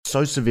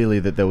so severely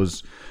that there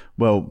was,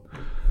 well,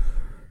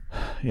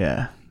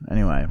 yeah.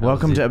 Anyway,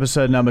 welcome to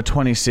episode number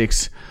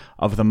 26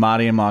 of the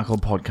Marty and Michael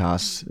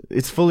podcast.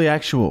 It's fully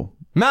actual.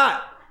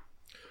 Matt!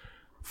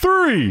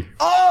 3.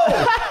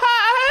 Oh!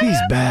 He's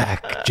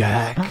back,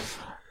 Jack.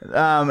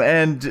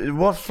 And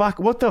what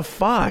the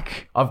fuck?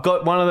 I've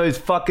got one of those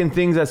fucking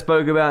things I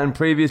spoke about in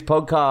previous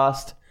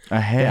podcast. A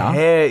hair? The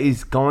hair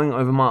is going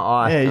over my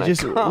eye. Yeah, you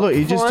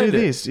just do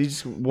this. You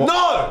just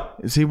No!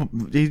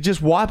 You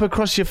just wipe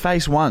across your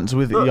face once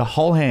with your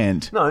whole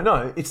hand.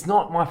 No, it's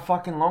not my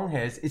fucking long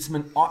hairs. It's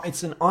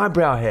an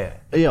eyebrow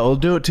hair. Yeah, I'll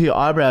do it to your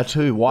eyebrow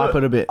too. Wipe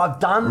it a bit. I've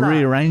done that.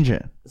 Rearrange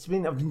it.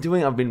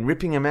 I've been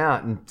ripping them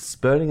out and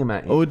spurting them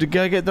at you. Or to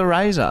go get the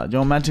razor. Do you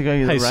want Matt to go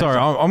get the razor? Hey, sorry,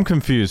 I'm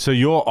confused. So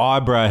your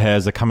eyebrow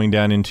hairs are coming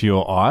down into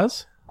your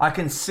eyes? I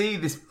can see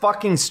this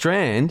fucking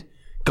strand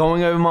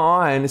going over my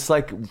eye, and it's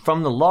like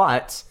from the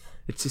lights,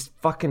 it's just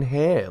fucking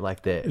hair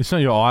like that. It's not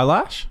your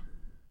eyelash?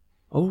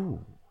 Oh.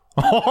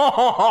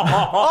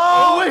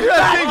 Oh, we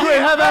don't think we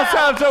have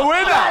ourselves a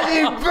winner.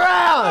 Matty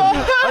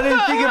Brown! I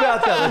didn't think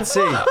about that. Let's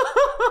see.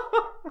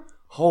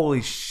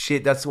 Holy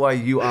shit, that's why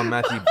you are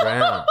Matty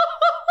Brown.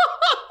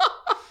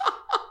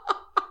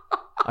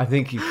 I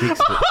think he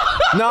fixed it.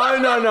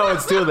 No,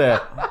 it's still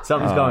there.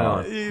 Something's going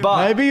on.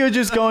 But maybe you're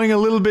just going a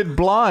little bit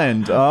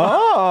blind.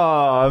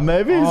 Oh,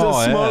 maybe it's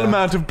a small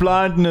amount of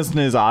blindness in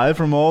his eye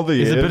from all the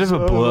years. Is it a bit of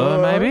a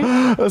blur, maybe?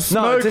 no, it's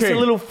just a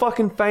little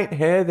fucking faint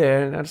hair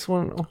there, and I just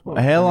want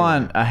a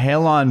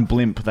hairline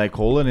blimp, they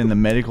call it in the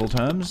medical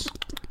terms.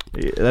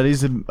 That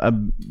is a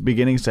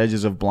beginning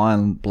stages of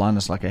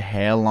blindness, like a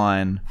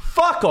hairline.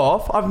 Fuck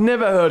off! I've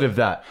never heard of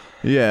that.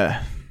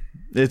 Yeah,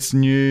 it's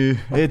new.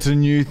 It's a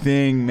new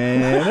thing,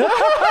 man.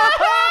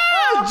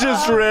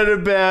 Just read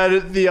about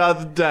it the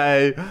other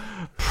day.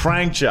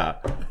 Pranked ya.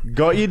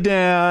 Got you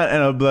down,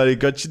 and I bloody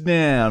got you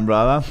down,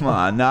 brother. Come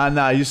on.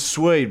 Nah, you're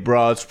sweet,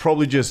 bro. It's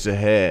probably just a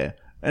hair.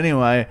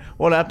 Anyway,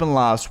 what happened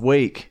last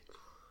week?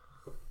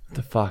 What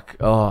the fuck?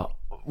 Oh,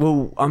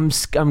 well, I'm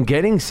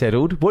getting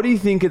settled. What do you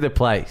think of the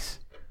place?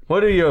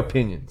 What are your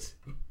opinions?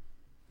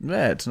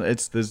 Yeah,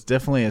 it's there's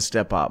definitely a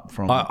step up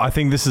from. I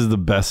think this is the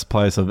best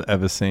place I've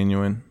ever seen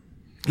you in.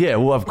 Yeah,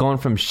 well, I've gone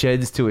from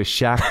sheds to a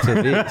shack to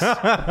this.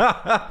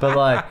 But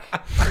like...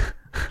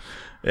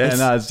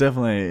 it's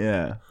definitely,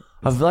 yeah.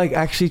 I've like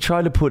actually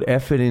tried to put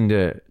effort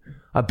into...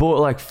 I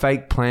bought like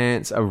fake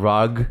plants, a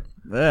rug.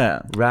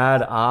 Yeah.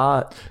 Rad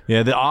art.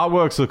 Yeah, the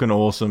artwork's looking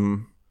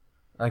awesome.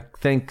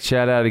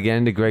 Shout out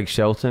again to Greg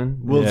Shelton.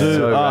 We'll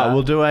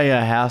do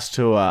a house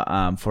tour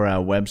for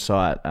our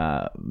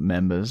website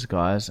members,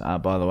 guys.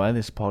 By the way,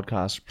 this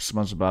podcast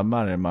sponsored by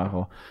Marty and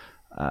Michael.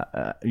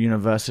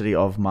 University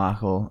of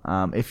Markle.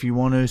 If you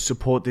want to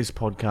support this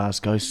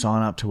podcast, go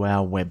sign up to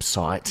our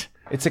website.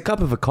 It's a cup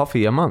of a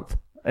coffee a month.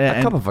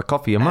 Cup of a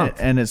coffee a month.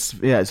 And it's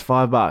 $5.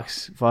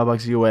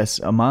 $5 US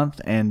a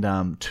month, and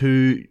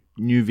 2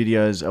 new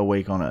videos a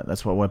week on it.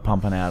 That's what we're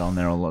pumping out on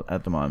there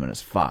at the moment.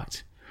 It's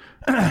fucked.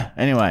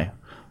 Anyway,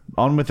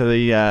 on with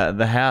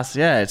the house.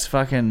 Yeah, it's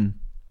fucking...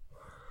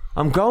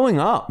 I'm growing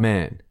up,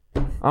 man.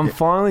 I'm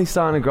finally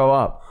starting to grow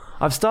up.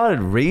 I've started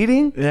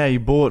reading. Yeah,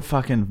 you bought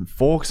fucking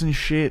forks and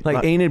shit.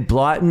 Like Enid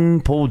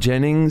Blyton, Paul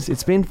Jennings.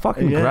 It's been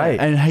fucking great.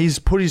 And he's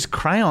put his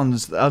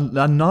crayons.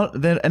 They're not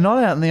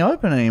out in the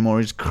open anymore.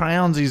 His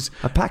crayons.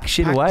 I packed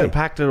shit away.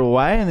 Packed it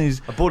away, and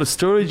I bought a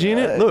storage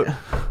unit. Look,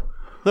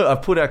 I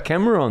put our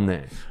camera on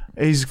there.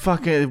 He's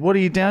fucking. What are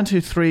you down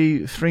to?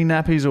 Three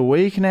nappies a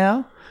week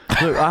now.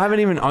 Look, I haven't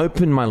even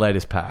opened my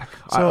latest pack.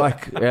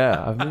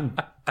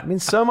 I've been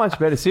so much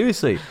better.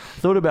 Seriously,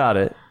 thought about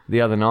it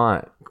the other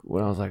night.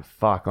 When I was like,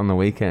 fuck, on the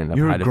weekend.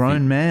 You're a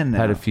grown man now.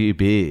 Had a few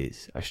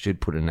beers. I should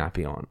put a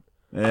nappy on.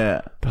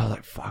 Yeah. But I was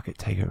like, fuck it,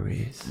 take a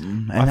risk.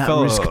 And that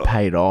risk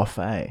paid off,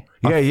 eh?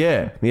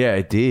 Yeah,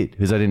 it did,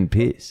 because I didn't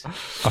piss.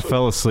 I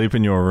fell asleep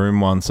in your room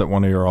once at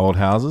one of your old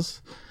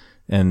houses,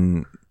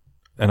 and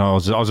I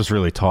was just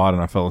really tired,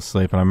 and I fell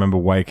asleep, and I remember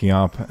waking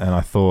up, and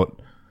I thought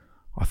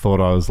I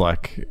was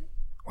like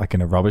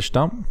in a rubbish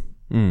dump.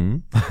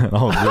 Mm.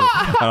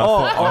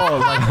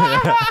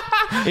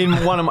 In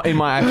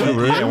my actual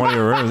room. Yeah, one of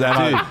your rooms.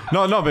 And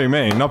not being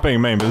mean,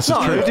 but this is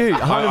true. Dude,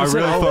 I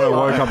really thought I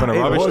woke up in a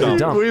rubbish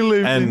dump.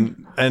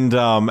 And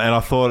I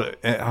thought,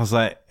 I was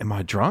like, am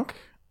I drunk?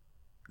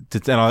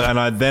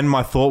 Then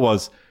my thought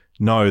was,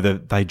 no,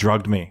 they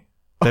drugged me.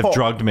 They've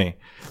drugged me.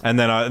 And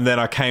then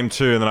I came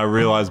to, and then I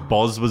realized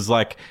Boz was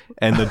like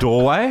in the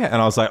doorway, and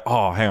I was like,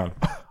 oh, hang on.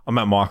 I'm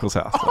at Michael's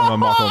house. I'm at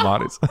Michael and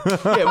Marty's.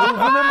 Yeah, well,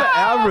 remember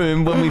our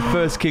room when we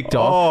first kicked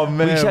off? Oh,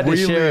 man. We just had to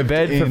share a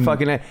bed for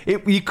fucking...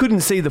 You couldn't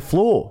see the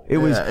floor. It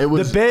was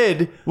the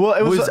bed... Well,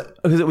 it was...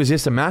 Because it was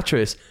just a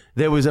mattress.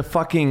 There was a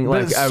fucking...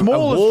 like a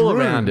wall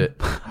around it.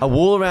 A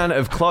wall around it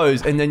of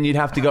clothes, and then you'd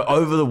have to go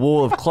over the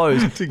wall of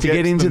clothes to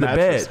get into the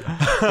bed.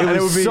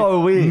 It was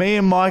so weird. Me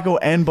and Michael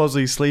and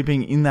Bosley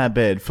sleeping in that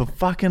bed for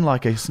fucking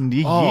like a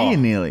year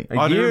nearly.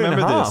 I do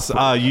remember this.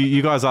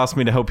 You guys asked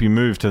me to help you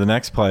move to the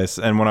next place,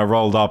 and when I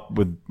rolled up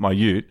with my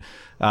ute,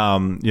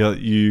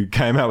 you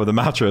came out with a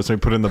mattress and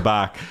we put it in the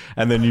back,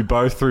 and then you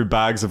both threw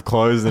bags of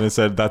clothes and it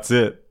said, that's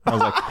it. I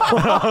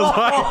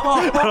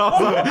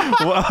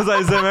was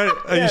like, is there,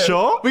 are you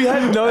sure? We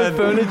had no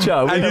furniture.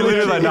 And you're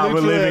literally like, no,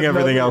 we're leaving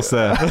everything else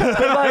there. But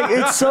like,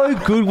 it's so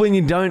good when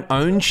you don't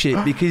own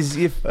shit because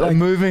if like,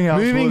 moving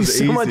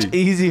so much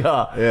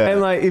easier. Yeah.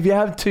 And like, if you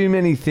have too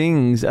many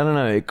things, I don't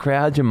know, it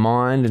crowds your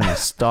mind and your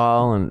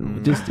style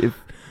and just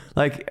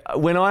like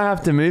when I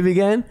have to move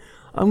again,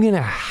 I'm going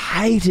to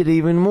hate it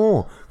even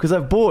more because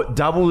I've bought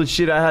double the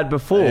shit I had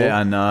before. Yeah,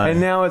 I know.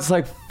 And now it's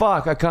like,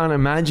 fuck, I can't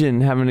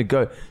imagine having to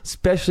go,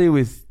 especially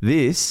with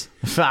this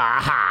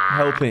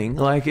helping.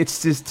 Like,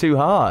 it's just too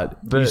hard.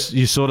 But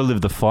you sort of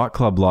live the Fight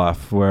Club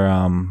life where,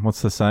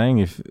 what's the saying?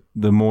 If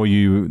the more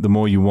you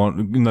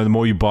want, the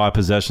more you buy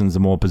possessions, the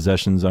more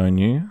possessions own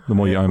you. The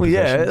more you own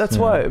possessions. Yeah, that's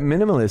why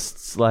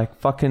minimalists, like,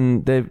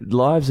 fucking, their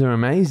lives are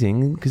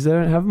amazing because they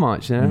don't have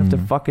much. They don't have to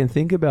fucking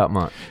think about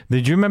much.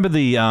 Did you remember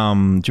the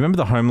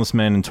homeless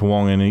man in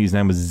Toowong and his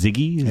name was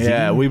Ziggy?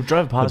 Yeah, we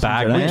drove past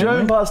him today. We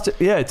drove past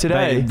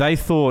today. They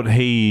thought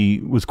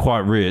he was quite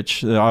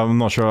rich. I'm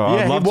not sure.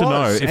 I'd love to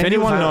know. If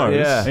anyone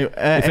knows, if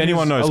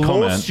anyone knows, a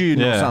comment. Law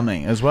student or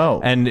something as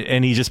well.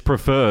 And he just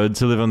preferred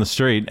to live on the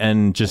street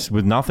and just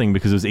with nothing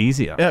because it was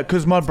easier. Yeah,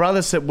 because my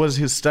brother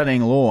was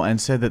studying law and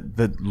said that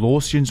the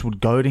law students would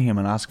go to him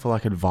and ask for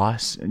like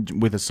advice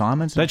with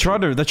assignments. They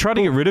tried to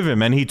get rid of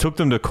him, and he took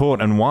them to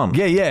court and won.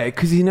 Yeah,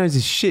 because he knows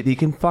his shit. He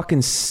can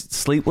fucking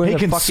sleep where the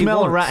fuck he wants.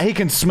 Smell a rat. He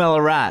can smell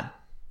a rat.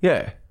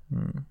 Yeah.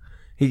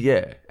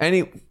 And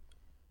he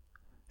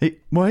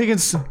can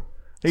smell.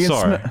 Think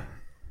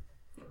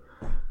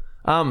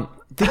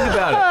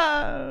about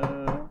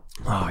it.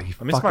 Oh, you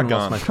fucking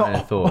lost my train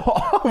of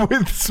thought.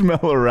 With smell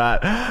a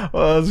rat.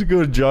 Well, that's a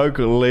good joke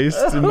at least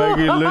to make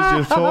you lose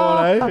your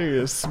thought, eh?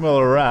 You smell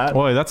a rat.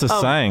 Boy, that's a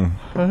saying.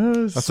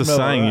 That's a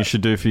saying you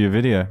should do for your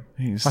video.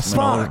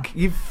 Fuck,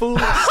 you fool.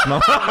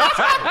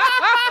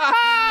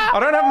 I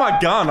don't have my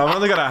gun. I've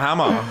only got a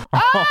hammer.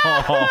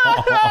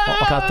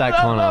 Cut that,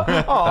 Connor.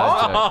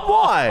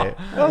 Why?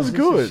 That was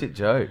good. Shit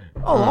joke.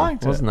 I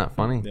liked it. Wasn't that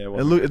funny? Yeah,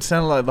 it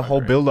sounded like the whole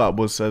build-up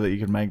was so that you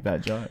could make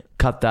that joke.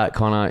 Cut that,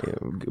 Connor.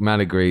 Matt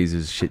agrees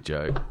is shit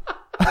joke.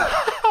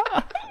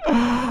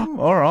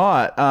 All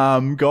right,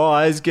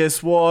 guys,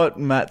 guess what?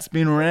 Matt's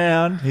been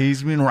around.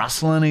 He's been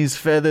rustling his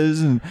feathers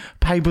and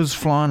papers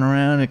flying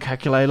around, a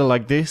calculator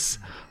like this.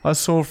 I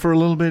saw for a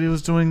little bit he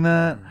was doing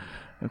that.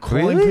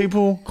 Calling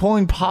people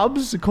in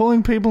pubs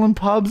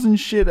and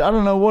shit. I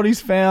don't know what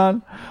he's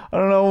found.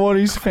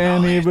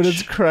 Here, but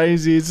it's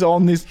crazy. It's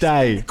on this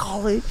day.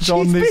 College. It's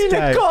on this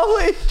day.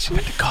 College. Been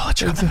to college.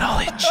 Got the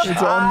knowledge.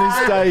 It's on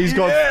this day.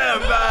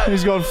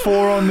 He's got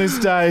 4 on this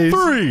day.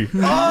 3.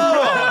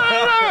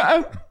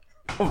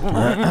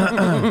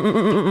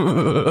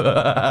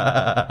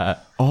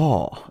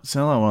 Oh, it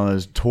sounds like one of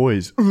those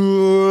toys.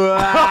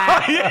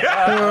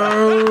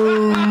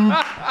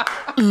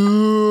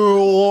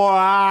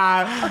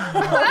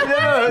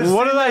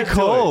 What are they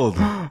called?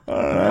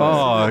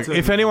 Oh,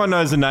 if anyone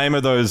knows the name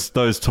of those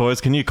toys,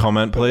 can you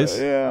comment, please?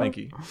 Yeah. Thank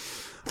you.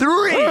 3.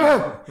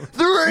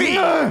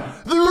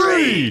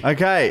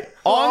 Okay.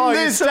 On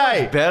this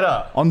day.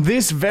 Better. On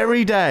this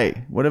very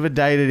day, whatever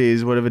date it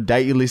is, whatever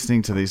date you're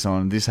listening to this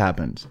on, this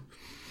happened.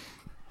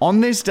 On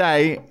this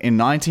day in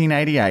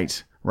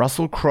 1988,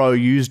 Russell Crowe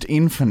used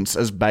infants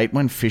as bait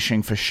when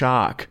fishing for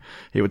shark.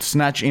 He would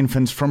snatch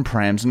infants from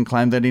prams and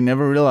claimed that he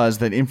never realized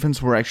that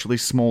infants were actually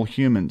small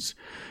humans.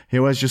 He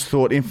always just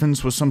thought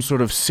infants were some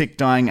sort of sick,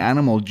 dying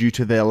animal due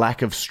to their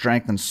lack of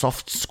strength and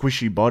soft,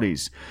 squishy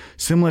bodies,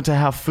 similar to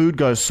how food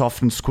goes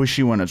soft and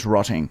squishy when it's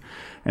rotting.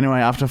 Anyway,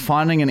 after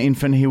finding an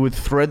infant, he would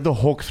thread the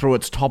hook through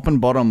its top and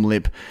bottom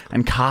lip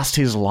and cast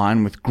his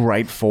line with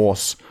great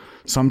force,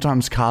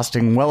 sometimes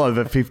casting well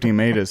over 50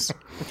 meters.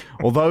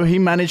 Although he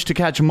managed to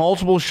catch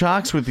multiple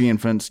sharks with the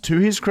infants, to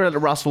his credit,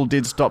 Russell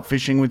did stop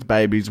fishing with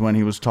babies when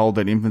he was told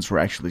that infants were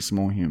actually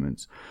small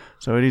humans.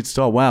 So he did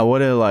stop. Wow,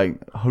 what a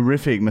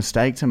horrific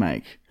mistake to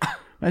make.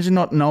 Imagine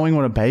not knowing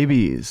what a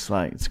baby is.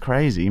 It's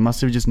crazy. He must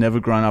have just never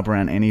grown up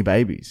around any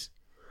babies.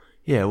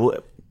 Yeah, well,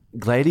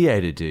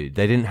 Gladiator, dude.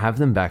 They didn't have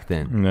them back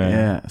then.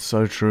 Yeah,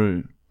 so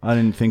true. I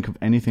didn't think of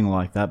anything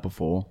like that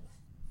before.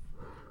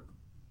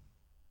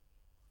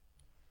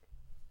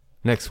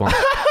 Next one.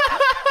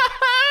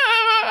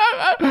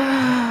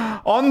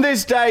 On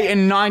this day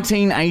in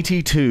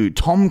 1982,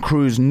 Tom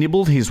Cruise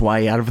nibbled his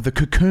way out of the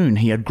cocoon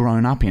he had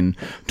grown up in.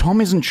 Tom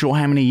isn't sure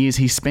how many years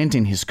he spent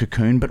in his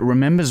cocoon, but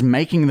remembers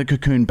making the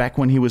cocoon back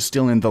when he was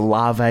still in the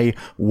larvae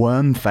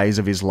worm phase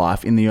of his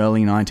life in the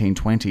early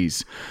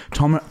 1920s.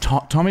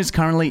 Tom is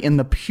currently in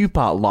the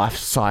pupa life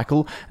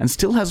cycle and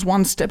still has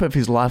one step of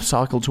his life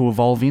cycle to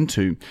evolve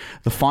into.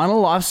 The final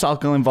life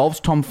cycle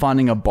involves Tom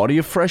finding a body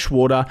of fresh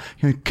water,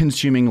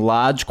 consuming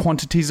large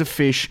quantities of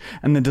fish,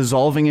 and then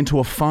dissolving into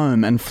a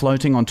foam and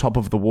floating on top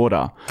of the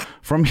water.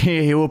 From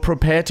here, he will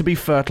prepare to be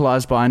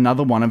fertilized by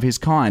another one of his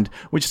kind,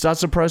 which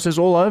starts the process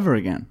all over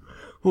again.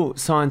 Well,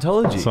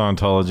 Scientology,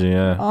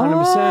 yeah. 100%.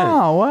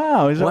 Oh,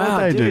 wow. Is that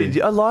what they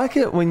do? I like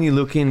it when you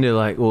look into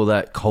all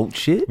that cult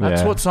shit.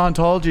 That's what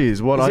Scientology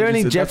is. Is there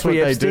any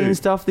Jeffrey Epstein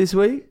stuff this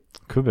week?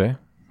 Could be.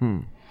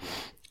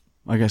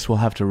 I guess we'll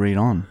have to read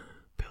on.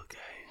 Bill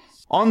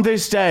On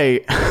this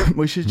day,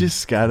 we should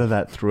just scatter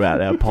that throughout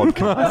our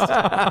podcast.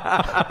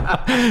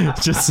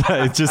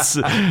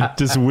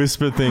 just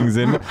whisper things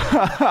in.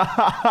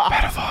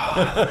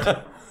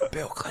 Pedophile.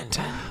 Bill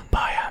Clinton.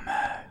 Buy our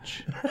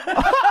merch.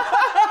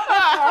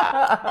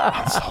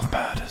 Unsolved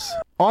murders.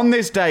 On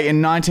this day in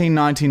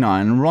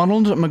 1999,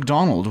 Ronald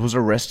McDonald was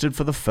arrested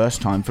for the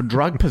first time for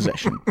drug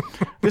possession.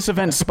 This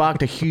event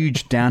sparked a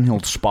huge downhill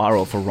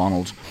spiral for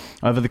Ronald.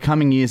 Over the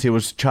coming years, he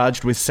was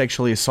charged with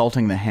sexually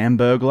assaulting the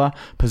Hamburglar,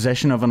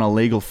 possession of an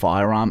illegal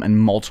firearm, and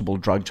multiple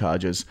drug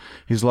charges.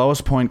 His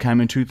lowest point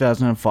came in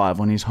 2005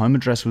 when his home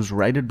address was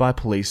raided by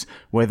police,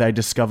 where they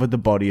discovered the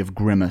body of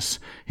Grimace.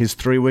 His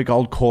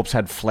 3-week-old corpse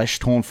had flesh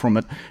torn from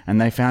it,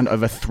 and they found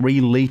over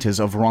 3 litres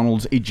of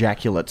Ronald's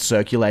ejaculate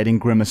circulating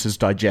Grimace's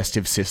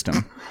digestive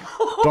system.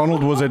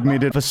 Donald was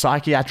admitted for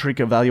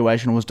psychiatric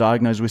evaluation and was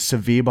diagnosed with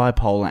severe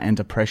bipolar and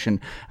depression,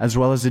 as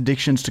well as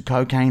addictions to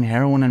cocaine,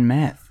 heroin, and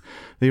meth.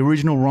 The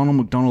original Ronald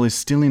McDonald is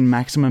still in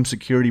maximum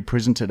security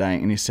prison today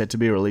and is set to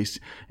be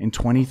released in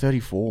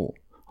 2034.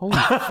 Holy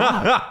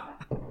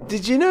fuck.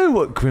 Did you know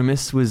what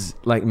Grimace was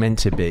like meant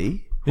to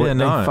be? They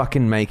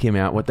fucking make him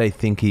out what they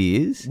think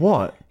he is.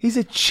 What? He's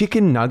a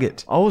chicken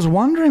nugget. I was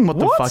wondering what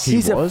the fuck he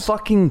was. He's a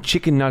fucking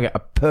chicken nugget, a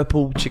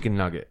purple chicken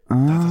nugget.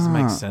 That doesn't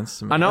make sense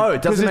to me. I know,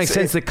 it doesn't make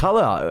sense, the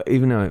colour,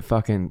 even though it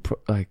fucking,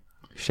 like,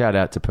 shout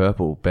out to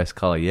purple, best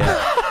colour yet.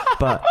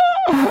 But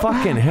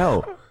fucking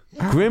hell,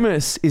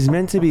 Grimace is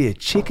meant to be a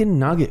chicken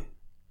nugget.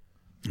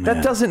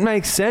 That doesn't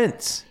make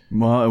sense.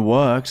 Well, it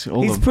works.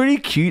 He's pretty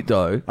cute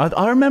though.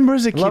 I remember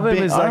as a kid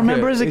being... I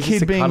remember as a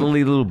kid being a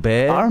cuddly little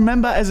bear. I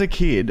remember as a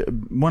kid,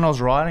 when I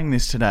was writing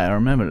this today, I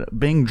remember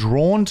being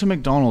drawn to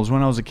McDonald's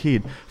when I was a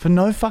kid for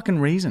no fucking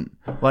reason.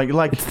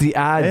 Like it's the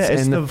ads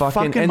and the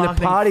fucking and the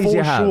parties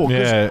you have. Sure,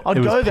 yeah,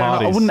 I'd go there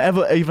and I wouldn't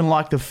ever even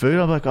like the food.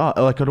 I'd be like, oh,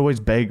 like I'd always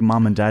beg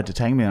mum and dad to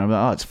take me, and I'd be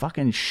like, oh, it's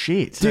fucking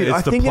shit. Dude,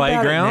 it's the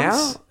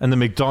playgrounds and the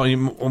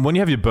McDonald's. When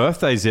you have your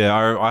birthdays,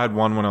 I had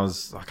one when I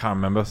can't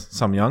remember,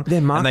 some young.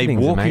 Their marketing's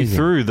and they walk amazing. you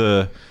through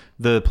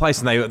the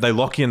place and they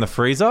lock you in the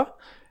freezer,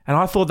 and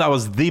I thought that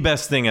was the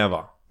best thing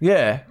ever.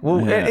 Yeah, well,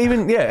 and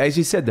even as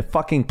you said, the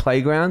fucking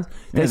playgrounds,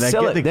 they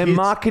sell it. They're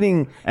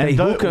marketing, and they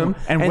hook them.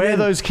 And we're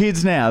those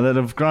kids now that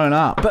have grown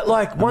up. But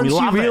like, once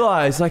you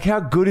realize, like, how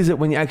good is it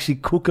when you actually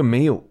cook a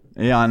meal?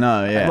 Yeah, I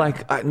know. Yeah,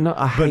 like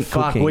I hate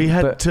cooking. We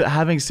had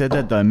having said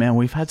that though, man,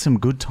 we've had some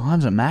good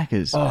times at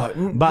Macca's.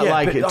 But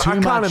I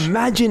can't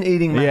imagine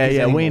eating Macca's.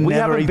 Yeah, we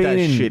never eat that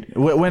shit.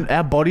 When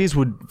our bodies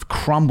would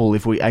crumble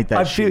if we ate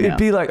that shit. It'd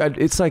be like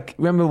it's like,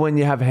 remember when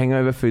you have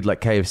hangover food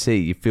like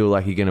KFC, you feel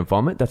like you're gonna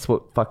vomit. That's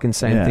what fucking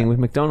same thing with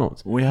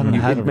McDonald's. We haven't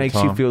had it. It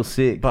makes you feel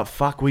sick. But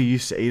fuck, we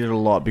used to eat it a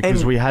lot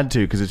because we had to,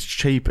 because it's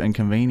cheap and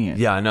convenient.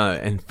 Yeah, I know.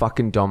 And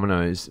fucking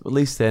Domino's, at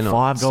least they're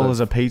not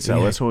 $5 a pizza.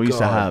 That's what we used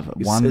to have.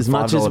 As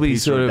much as we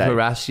sort of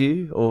harass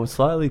you or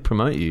slightly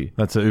promote you.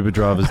 That's an Uber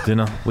driver's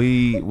dinner.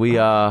 We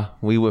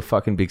were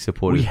fucking big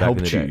supporters back in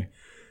the day.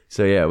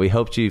 So yeah, we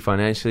helped you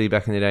financially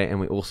back in the day, and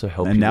we also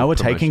helped you. And now we're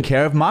taking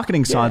care of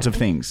marketing sides of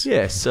things.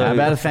 Yeah, so how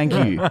about a thank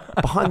you?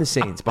 Behind the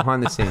scenes.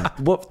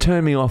 What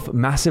turned me off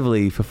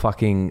massively for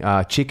fucking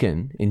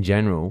chicken in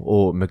general,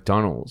 or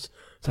McDonald's.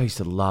 So I used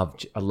to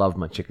love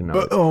my chicken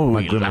nuggets.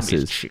 My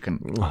Grimaces.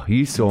 Chicken. Oh,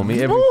 you saw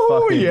me every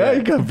fucking day.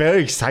 You got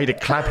very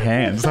excited. Clap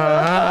hands.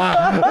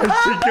 A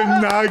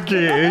chicken nugget.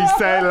 You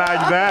say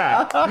like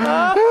that.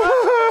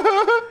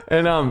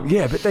 And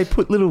but they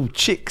put little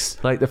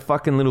chicks, like the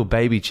fucking little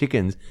baby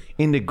chickens,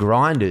 into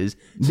grinders.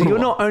 So you're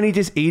not only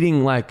just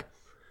eating like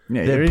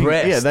their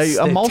breasts, they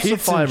their emulsify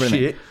tits and everything.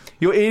 shit.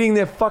 You're eating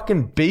their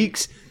fucking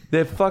beaks,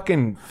 their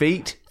fucking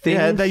feet. Things.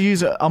 Yeah, they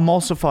use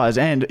emulsifiers.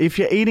 And if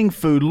you're eating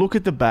food, look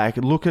at the back,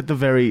 look at the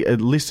very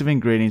list of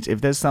ingredients. If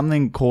there's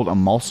something called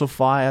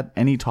emulsifier,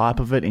 any type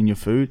of it in your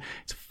food,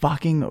 it's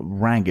fucking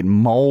rank. It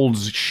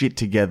molds shit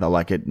together,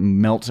 like it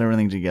melts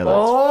everything together.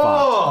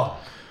 Oh!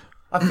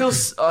 I feel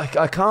like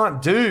I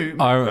can't do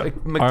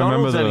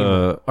McDonald's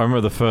anymore. I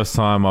remember the first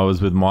time I was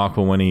with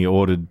Michael when he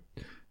ordered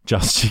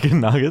just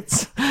chicken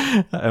nuggets,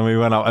 and we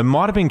went up. It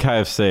might have been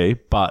KFC,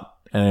 but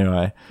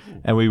anyway.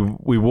 And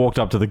we walked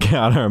up to the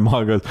counter, and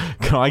Mike goes,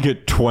 "Can I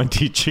get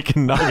 20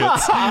 chicken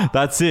nuggets?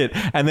 That's it."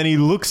 And then he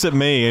looks at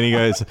me and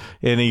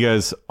he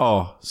goes,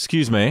 "Oh,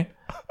 excuse me.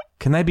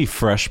 Can they be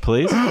fresh,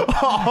 please?" Dude, I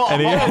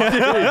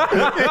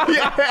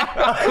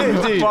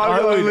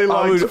would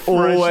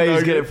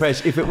always get it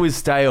fresh. If it was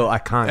stale, I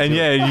can't. And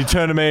you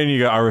turn to me and you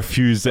go, "I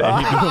refuse to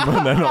eat them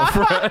when they're not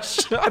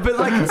fresh." But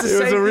like, it's the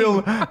same was a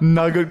real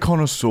nugget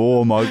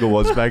connoisseur. Michael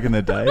was back in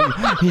the day.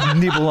 He'd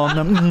nibble on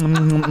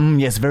them.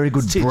 Yes, very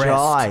good. It's too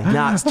dry.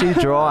 Nah, it's too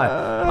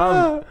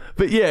dry.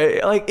 But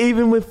yeah, like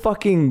even with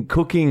fucking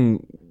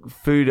cooking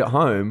food at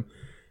home,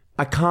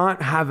 I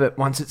can't have it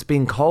once it's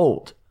been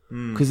cold.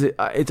 Because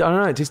I don't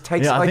know, it just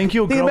takes. Yeah, I think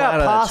you'll grow out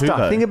of that too,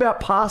 though. Think about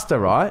pasta,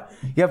 right?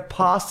 You have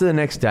pasta the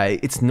next day.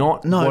 It's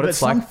not what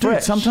it's like fresh.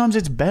 Dude, sometimes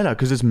it's better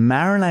because it's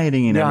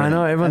marinating in everything. Yeah, I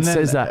know. Everyone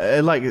says that.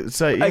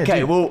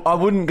 Okay, well, I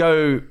wouldn't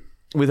go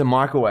with a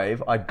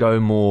microwave, I'd go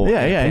more.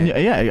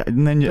 Yeah.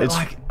 And then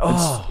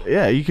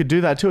you could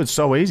do that too. It's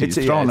so easy. It's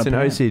an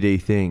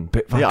OCD thing.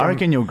 But fucking, I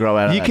reckon you'll grow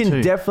out of that too. You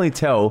can definitely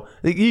tell.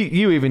 Like,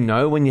 you even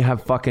know when you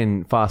have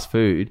fucking fast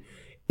food,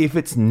 if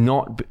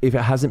it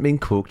hasn't been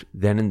cooked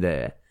then and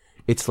there,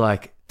 it's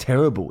like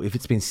terrible. If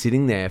it's been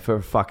sitting there for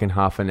a fucking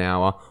half an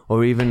hour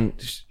or even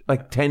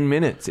like 10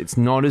 minutes, it's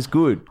not as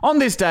good. On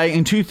this day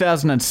in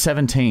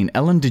 2017,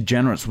 Ellen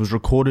DeGeneres was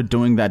recorded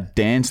doing that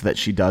dance that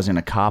she does in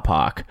a car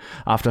park.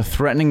 After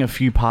threatening a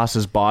few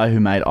passers-by who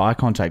made eye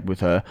contact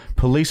with her,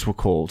 police were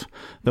called.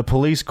 The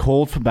police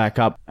called for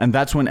backup, and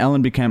that's when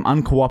Ellen became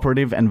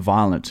uncooperative and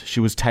violent.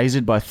 She was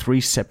tasered by 3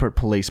 separate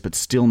police, but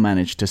still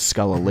managed to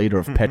scull a litre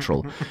of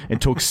petrol.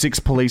 It took 6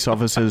 police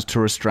officers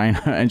to restrain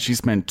her, and she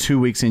spent 2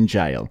 weeks in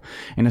jail.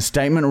 In a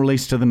statement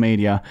released to the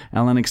media,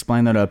 Ellen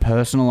explained that her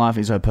personal life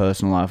is her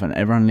personal life, and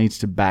everyone needs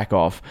to back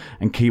off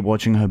and keep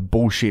watching her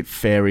bullshit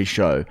fairy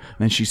show.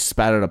 Then she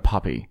spat at a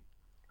puppy.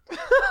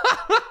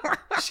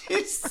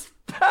 She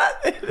spat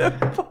at a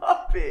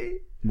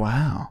puppy.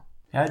 Wow.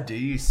 How do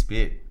you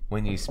spit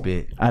when you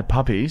spit? At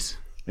puppies,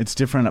 it's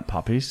different at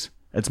puppies.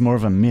 It's more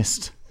of a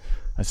mist.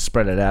 I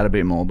spread it out a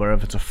bit more, but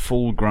if it's a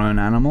full-grown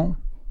animal,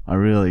 I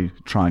really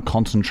try and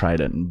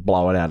concentrate it and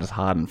blow it out as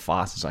hard and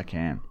fast as I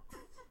can.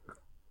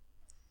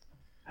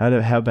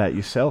 How about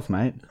yourself,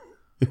 mate?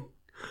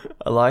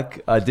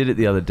 I did it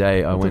the other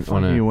day. What the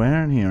fuck are you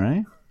wearing here,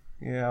 eh?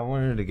 Yeah, I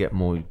wanted to get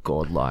more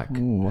godlike.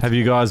 Ooh, have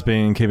you guys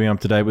been keeping up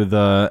to date with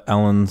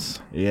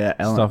Ellen's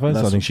stuffers?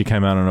 I think she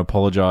came out and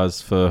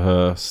apologised for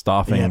her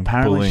staffing. Yeah,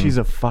 apparently bullying. She's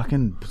a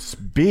fucking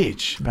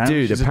bitch.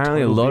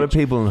 Apparently a lot of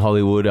people in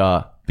Hollywood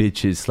are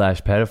bitches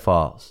 /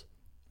 pedophiles.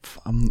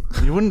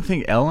 You wouldn't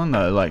think Ellen,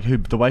 though, like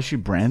the way she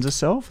brands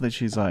herself, that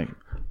she's like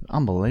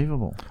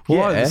unbelievable.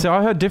 Well, yeah.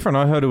 I heard different.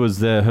 I heard it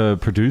was her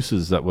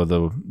producers that were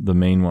the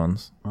mean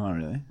ones. Oh,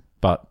 really?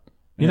 But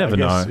you never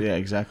know. Yeah,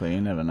 exactly.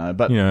 You never know.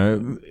 But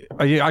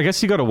I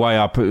guess you got to weigh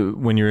up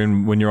when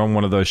you're on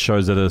one of those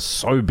shows that are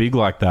so big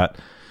like that.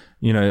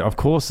 You know, of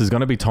course, there's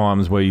going to be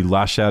times where you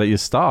lash out at your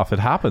staff. It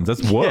happens.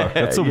 That's work.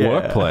 That's a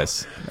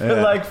workplace.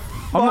 Yeah. Like,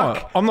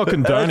 fuck. I'm not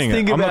condoning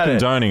it. I'm not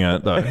condoning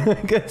it though.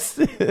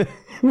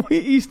 We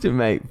used to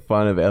make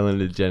fun of Ellen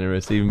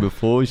DeGeneres even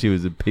before she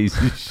was a piece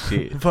of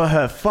shit. For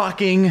her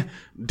fucking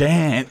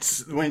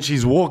dance when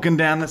she's walking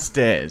down the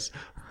stairs.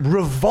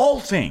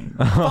 Revolting.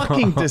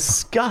 Fucking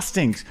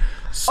disgusting.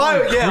 So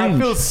cringe. I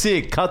feel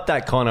sick. Cut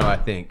that, Connor, I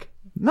think.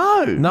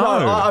 No.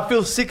 I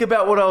feel sick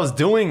about what I was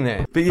doing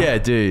there. But yeah,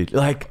 dude,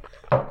 like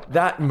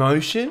that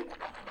motion,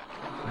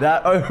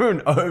 that over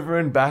and over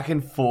and back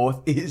and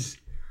forth is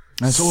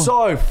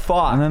so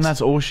fucked. And then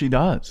that's all she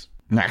does.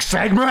 Next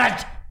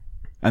segment!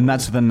 And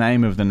that's the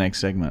name of the next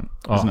segment,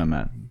 isn't it,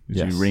 Matt?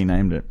 Yes. You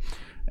renamed it.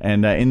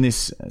 And in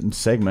this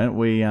segment,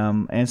 we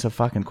answer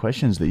fucking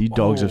questions that you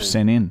dogs have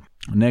sent in.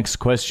 Next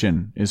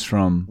question is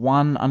from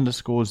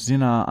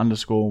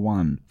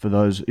 1_Zinner_1. For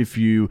those, if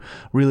you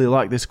really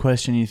like this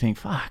question, you think,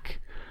 fuck,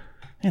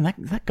 man,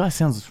 that guy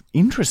sounds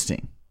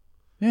interesting.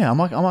 Yeah, I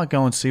might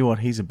go and see what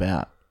he's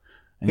about.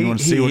 And you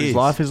want to see what his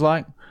life is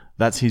like?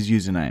 That's his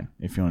username,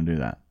 if you want to do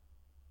that.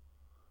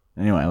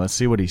 Anyway, let's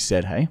see what he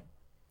said, hey?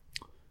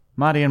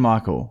 Marty and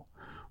Michael,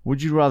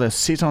 would you rather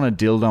sit on a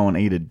dildo and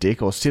eat a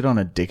dick or sit on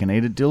a dick and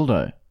eat a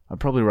dildo? I'd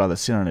probably rather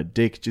sit on a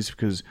dick just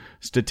because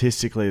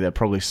statistically they're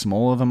probably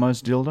smaller than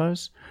most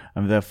dildos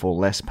and therefore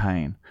less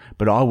pain.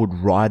 But I would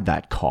ride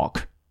that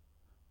cock.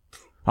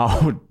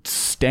 I would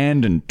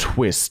stand and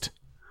twist.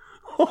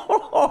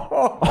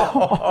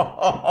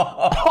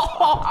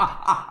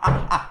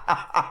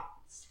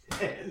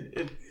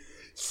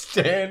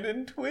 Stand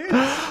and twist.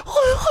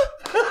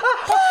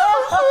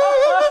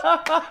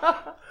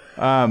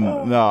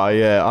 No,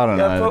 yeah, I don't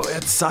know.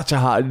 It's such a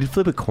hard. You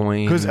flip a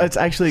coin because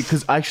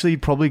actually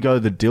probably go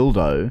the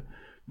dildo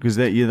because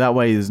that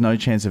way there's no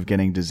chance of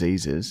getting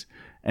diseases,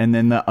 and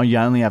then you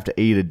only have to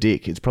eat a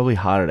dick. It's probably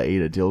harder to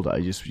eat a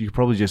dildo. You could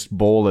probably just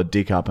ball a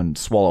dick up and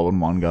swallow it in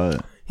one go.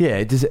 Yeah,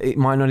 it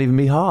might not even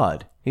be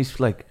hard. He's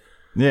like.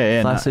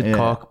 Flaccid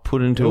cock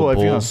put into a ball. If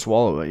you're going to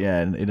swallow it,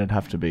 it'd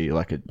have to be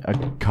like a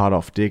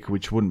cut-off dick,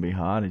 which wouldn't be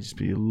hard. It'd just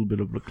be a little bit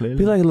of a clear.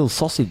 Be like a little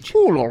sausage.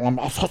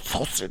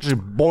 Sausage.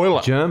 Boil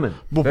it. German.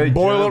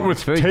 Boil it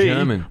with tea.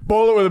 German.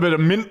 Boil it with a bit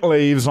of mint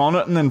leaves on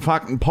it and then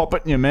fucking pop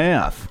it in your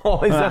mouth.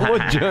 Oh, is that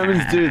what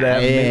Germans do? They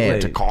have mint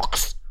leaves. To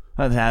cocks.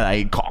 That's how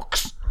they eat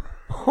cocks.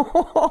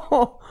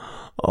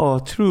 Oh,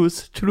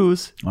 truce.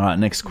 All right,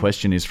 next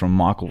question is from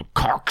Michael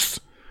Cox.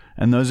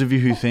 And those of you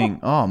who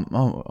think, I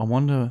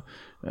wonder...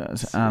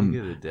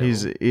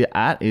 his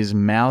at is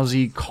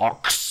Mousy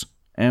Cox,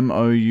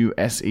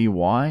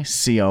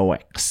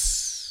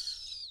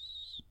 MOUSEYCOX.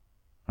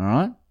 All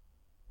right?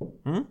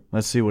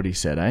 Let's see what he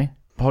said, eh?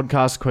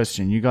 Podcast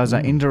question. You guys are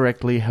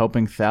indirectly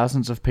helping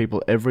thousands of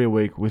people every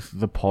week with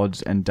the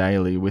pods and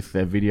daily with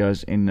their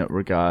videos in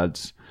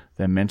regards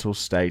their mental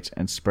state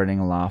and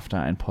spreading laughter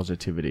and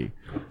positivity.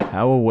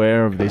 How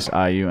aware of this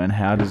are you, and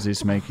how does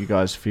this make you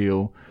guys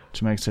feel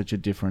to make such a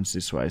difference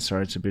this way.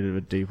 Sorry, it's a bit of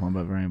a deep one,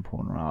 but very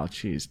important. Oh,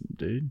 cheers,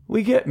 dude.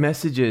 We get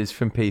messages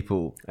from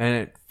people, and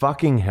it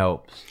fucking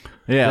helps.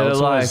 Yeah,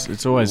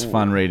 it's always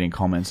fun reading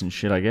comments and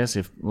shit, I guess,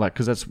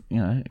 because that's,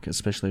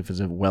 especially if it's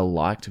a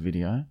well-liked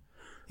video.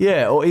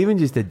 Yeah, or even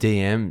just the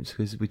DMs,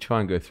 because we try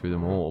and go through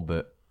them all,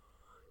 but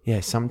yeah,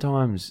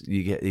 sometimes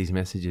you get these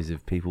messages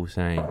of people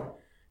saying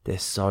they're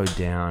so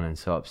down and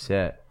so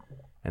upset,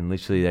 and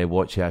literally they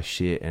watch our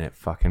shit and it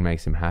fucking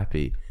makes them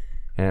happy.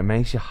 And it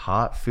makes your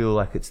heart feel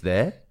like it's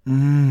there.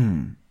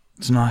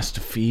 It's nice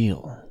to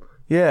feel.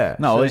 Yeah.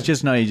 No, it's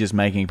just you're just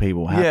making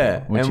people happy.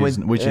 Yeah.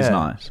 Which is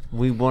nice.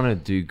 We want to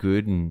do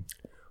good, and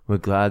we're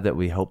glad that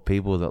we help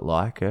people that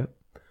like it.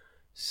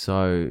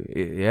 So,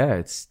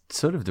 it's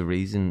sort of the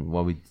reason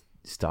why we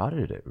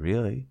started it,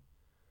 really.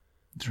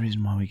 It's the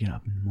reason why we get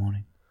up in the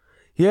morning.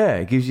 Yeah,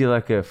 it gives you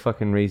like a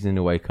fucking reason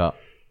to wake up.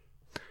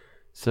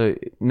 So,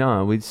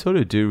 no, we sort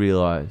of do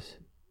realise,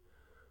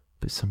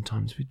 but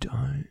sometimes we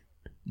don't.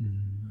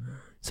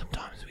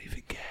 Sometimes we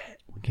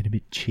forget. We get a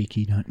bit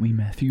cheeky, don't we,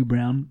 Matthew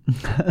Brown?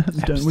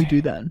 Don't we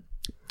do that?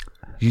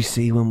 You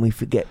see when we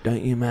forget,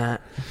 don't you,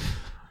 Matt?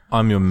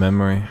 I'm your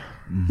memory.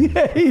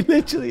 Yeah, he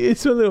literally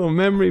is a little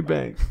memory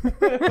bank.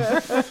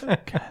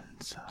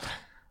 Cancer.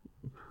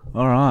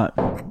 All right.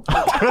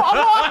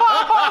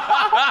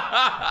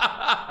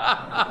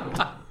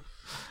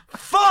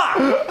 Fuck!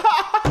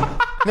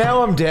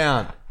 Now I'm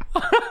down.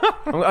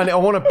 I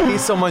want to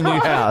piss on my new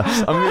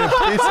house. I'm going to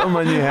piss on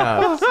my new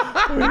house.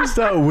 We're going to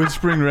start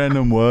whispering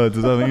random words.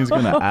 I think it's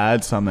going to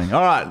add something.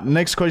 All right.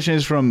 Next question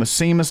is from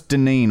Seamus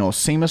Deneen or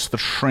Seamus the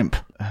Shrimp.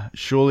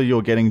 Surely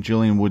you're getting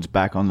Julian Woods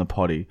back on the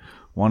potty.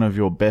 One of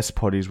your best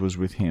potties was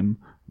with him.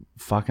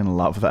 Fucking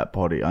love that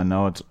potty. I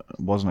know it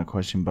wasn't a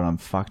question, but I'm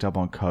fucked up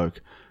on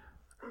coke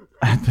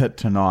at that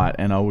tonight,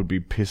 and I would be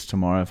pissed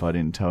tomorrow if I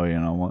didn't tell you.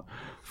 And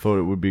thought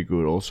it would be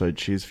good. Also,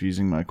 cheers for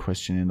using my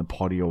question in the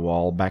potty a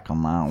while back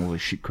on that. All the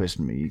shit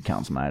question me you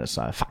cunts made us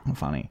so fucking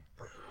funny.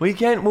 We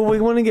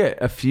want to get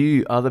a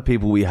few other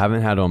people we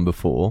haven't had on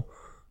before,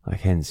 like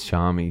hence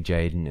Charmy,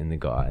 Jaden, and the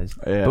guys.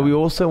 Yeah. But we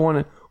also want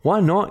to.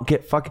 Why not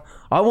get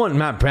I want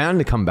Matt Brown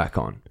to come back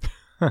on.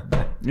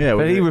 Yeah,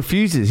 but he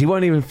refuses. He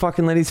won't even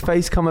fucking let his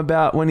face come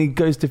about when he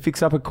goes to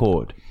fix up a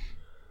cord.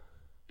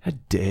 How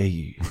dare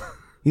you?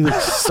 You look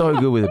so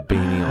good with a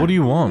beanie on. What do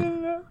you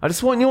want? I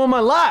just want you on my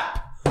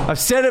lap. I've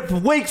said it for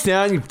weeks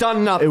now, and you've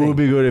done nothing. It would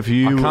be good if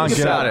you think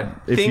about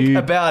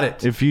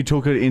it. If you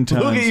took it in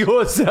turns. Look at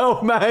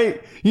yourself,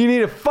 mate. You need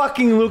to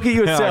fucking look at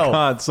yourself.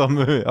 I can't. Stop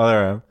moving. Oh,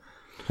 there I am.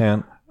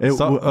 Hang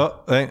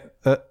on.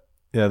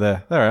 Yeah,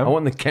 there I am. I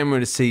want the camera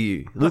to see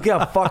you. Look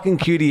how fucking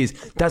cute he is.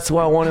 That's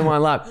why I want him in my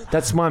lap.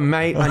 That's my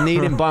mate. I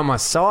need him by my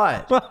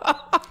side.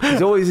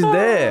 He's always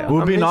there. It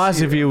would be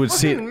nice if you would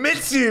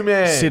miss you,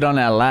 man. Sit on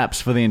our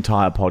laps for the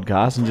entire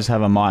podcast and just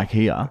have a mic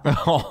here.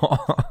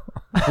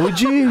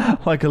 Would you?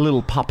 Like a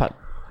little puppet.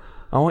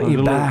 I want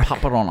you back. Little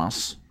puppet on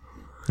us.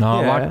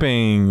 No, yeah. I like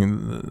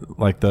being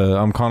like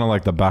I'm kind of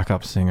like the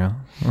backup singer.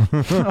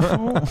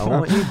 I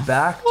want you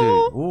back,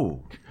 dude.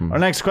 Ooh. Our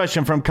next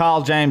question from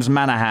Carl James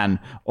Manahan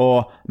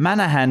or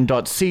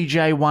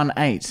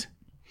manahan.cj18.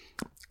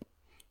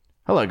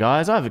 Hello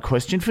guys, I have a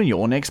question for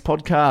your next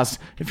podcast.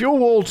 If you were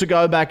all to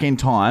go back in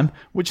time,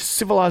 which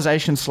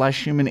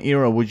civilization/human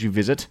era would you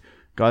visit?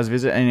 Guys,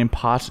 visit and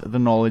impart the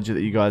knowledge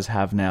that you guys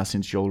have now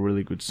since you're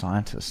really good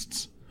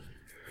scientists.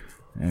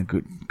 Yeah,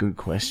 good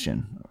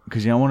question.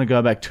 Because you don't want to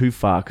go back too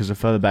far, because the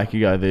further back you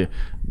go,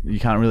 you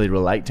can't really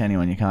relate to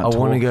anyone. You can't talk. I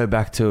want to go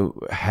back to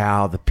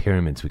how the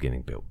pyramids were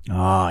getting built.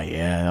 Oh,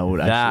 yeah. That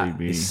would actually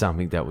be... That is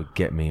something that would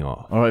get me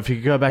off. All right, if you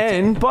could go back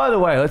And, by the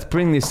way, let's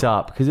bring this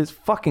up, because it's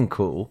fucking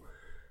cool.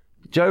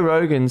 Joe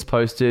Rogan's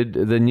posted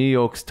the New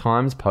York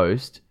Times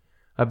post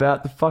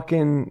about the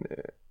fucking...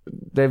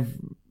 They've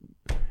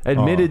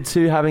admitted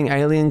to having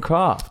alien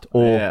craft.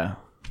 Or... Yeah.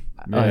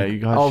 Yeah, you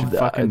guys should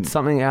fucking...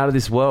 something out of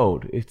this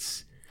world.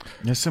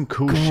 There's some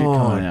cool shit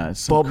coming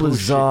out. Bob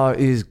Lazar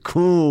is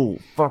cool.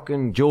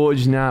 Fucking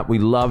George Knapp, we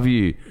love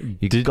you.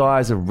 You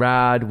guys are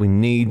rad. We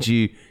need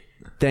you.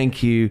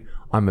 Thank you.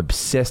 I'm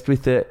obsessed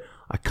with it.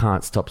 I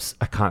can't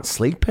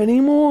sleep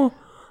anymore.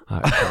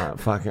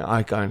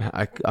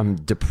 I'm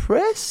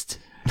depressed.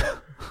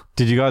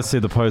 Did you guys see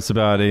the post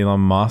about Elon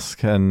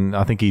Musk? And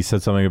I think he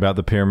said something about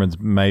the pyramids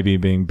maybe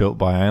being built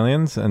by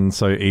aliens, and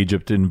so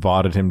Egypt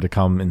invited him to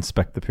come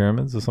inspect the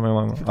pyramids or something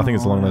along. I think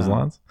it's along those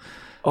lines.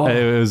 Oh.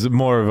 It was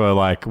more of a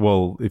like,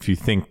 well, if you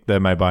think they're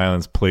made by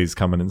aliens, please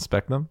come and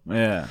inspect them.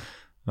 Yeah,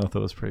 I thought it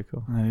was pretty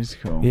cool. That is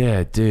cool.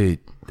 Yeah, dude,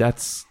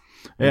 that's.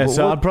 Yeah,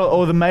 so I'd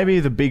probably,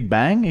 maybe the Big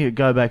Bang. You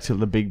go back to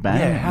the Big Bang.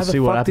 Yeah, how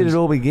the fuck did it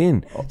all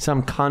begin?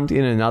 Some cunt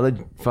in another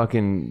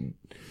fucking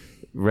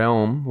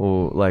realm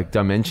or like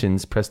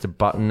dimensions pressed a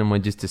button and we're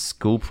just a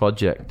school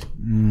project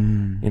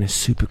in a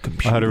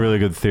supercomputer. I had a really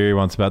good theory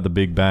once about the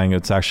Big Bang.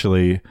 It's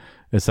actually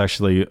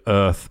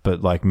Earth,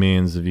 but like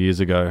millions of years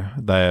ago,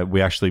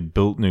 we actually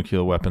built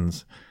nuclear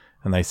weapons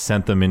and they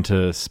sent them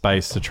into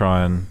space to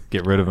try and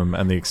get rid of them,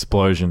 and the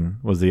explosion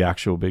was the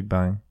actual Big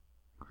Bang.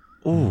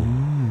 Ooh.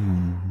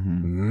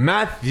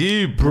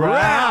 Matthew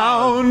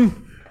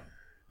Brown.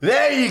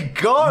 There you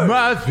go.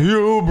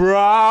 Matthew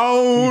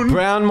Brown.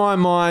 Brown my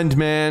mind,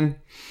 man.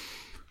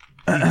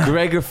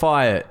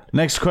 Gregify it.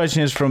 Next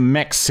question is from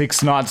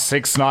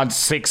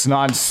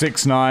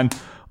Mex69696969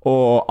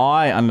 or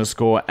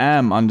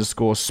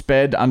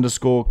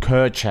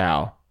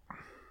I_am_sped_Kirchow.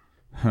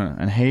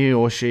 And he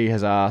or she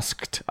has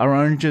asked, are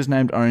oranges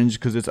named orange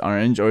because it's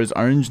orange, or is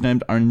orange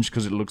named orange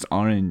because it looks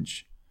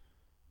orange?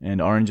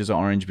 And oranges are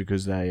orange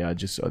because they're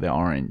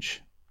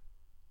orange.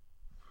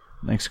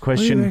 Next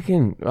question. What do you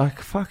reckon?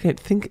 Like, fuck it.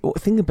 Think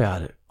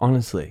about it,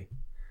 honestly.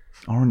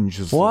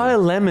 Oranges. Why are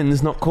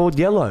lemons not called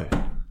yellow?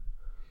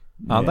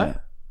 Are they?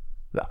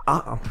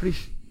 I'm pretty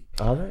sure.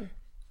 Are they?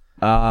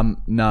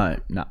 No,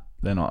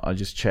 they're not. I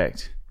just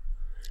checked.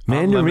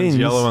 Mandarins.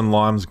 Yellow and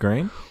lime's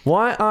green.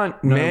 Why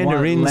aren't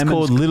mandarins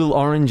called little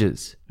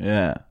oranges?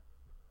 Yeah.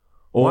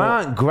 Why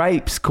aren't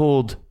grapes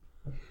called...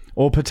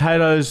 Or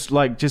potatoes,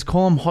 like, just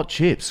call them hot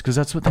chips, because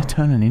that's what they're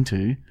turning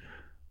into.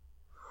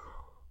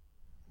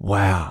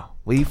 Wow.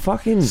 Well, you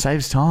fucking...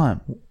 Saves time.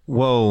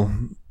 Well,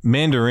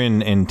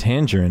 mandarin and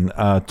tangerine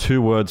are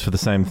two words for the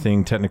same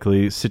thing,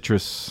 technically.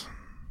 Citrus...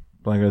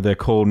 Like, they're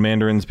called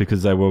mandarins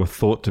because they were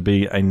thought to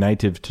be a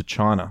native to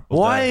China.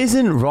 Why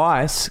isn't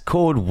rice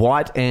called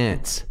white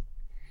ants?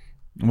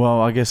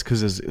 Well, I guess because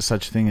there's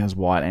such a thing as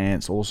white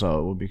ants also,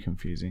 it would be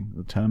confusing.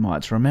 The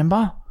termites,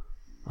 remember?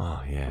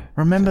 Oh, yeah.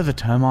 Remember the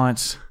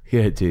termites?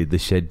 Yeah, dude, the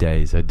shed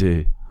days, I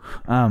do.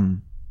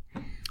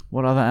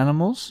 What other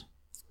animals?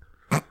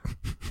 At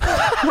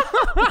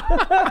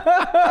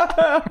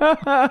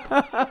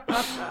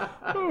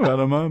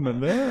a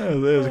moment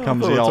there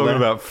comes the old... talking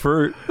about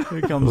fruit.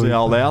 Here comes the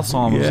old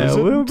Alzheimer's. Yeah,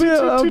 we'll be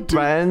so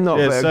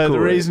the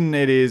reason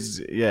it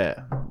is,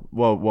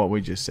 well, what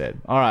we just said.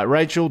 All right,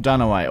 Rachel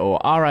Dunaway, or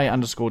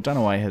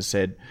RA_Dunaway has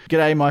said,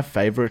 G'day, my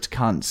favourite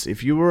cunts.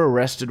 If you were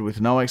arrested with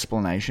no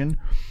explanation,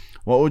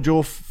 what would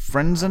your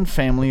friends and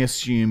family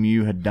assume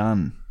you had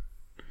done?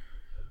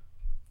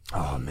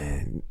 Oh,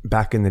 man.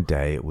 Back in the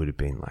day, it would have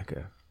been like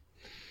a...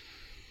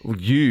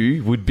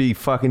 You would be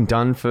fucking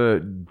done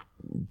for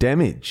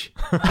damage.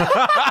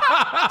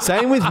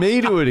 Same with me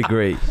to a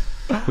degree.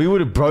 We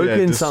would have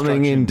broken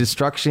something in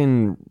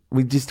destruction.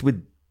 We just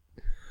would...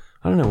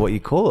 I don't know what you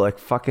call it, like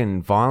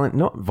fucking violent,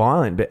 not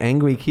violent, but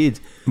angry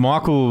kids.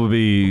 Michael will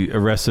be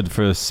arrested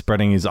for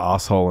spreading his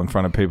asshole in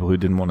front of people who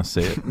didn't want to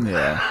see it.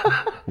 Yeah.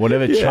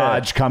 Whatever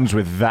charge comes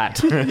with that.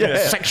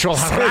 Sexual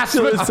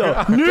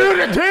harassment.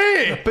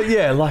 Nudity. But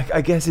yeah, like,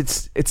 I guess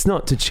it's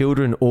not to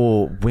children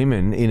or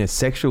women in a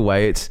sexual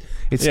way. It's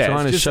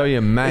trying to show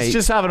your mate. It's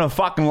just having a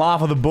fucking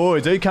laugh with the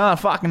boys. You can't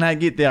fucking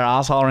get their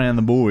asshole around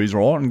the boys,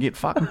 right? And get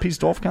fucking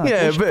pissed off, can't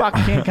Yeah, but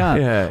fucking can't.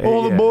 Yeah,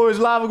 all the boys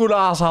love a good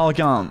asshole,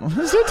 can't.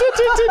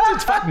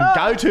 It's fucking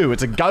go-to.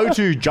 It's a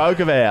go-to joke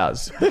of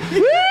ours.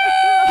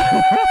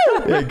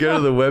 Yeah, go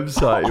to the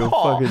website. You'll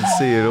fucking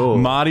see it all.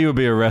 Marty will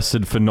be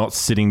arrested for not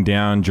sitting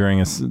down during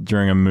a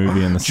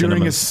movie in the cinemas.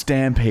 During a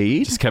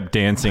stampede? Just kept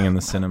dancing in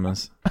the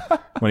cinemas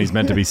when he's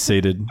meant to be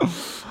seated.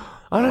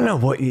 I don't know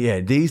what... Yeah,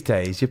 these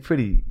days, you're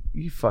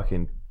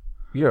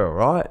all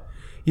right.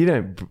 You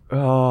don't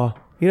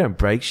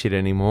break shit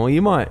anymore.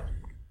 You might...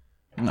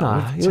 We've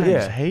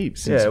changed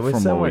heaps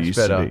from so what we much used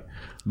better. to be.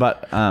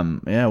 But,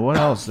 what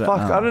else?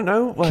 I don't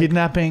know. Like,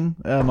 kidnapping.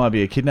 Might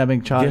be a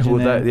kidnapping charge in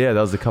there. that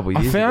was a couple of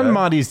years ago. I found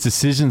Marty's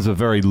decisions were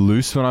very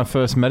loose when I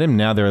first met him.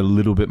 Now they're a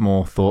little bit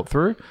more thought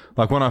through.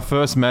 Like when I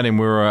first met him,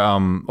 we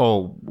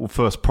were,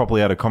 first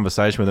properly had a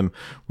conversation with him.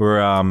 We were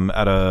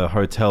at a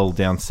hotel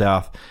down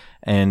south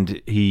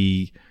and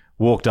he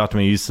walked up to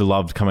me. He used to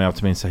love coming up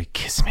to me and say,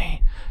 "Kiss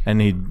me." And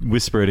he'd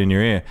whisper it in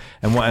your ear.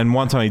 And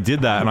one time he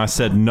did that and I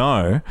said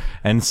no.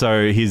 And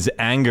so his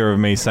anger of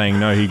me saying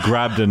no, he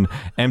grabbed an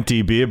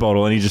empty beer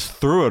bottle and he just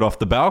threw it off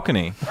the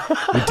balcony.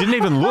 He didn't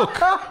even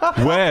look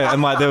where.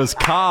 And like there was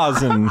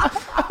cars and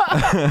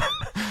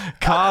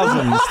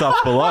stuff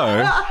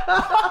below.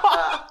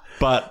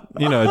 But,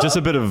 just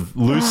a bit of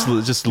loose.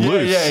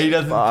 Yeah, he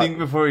doesn't think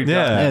before he does.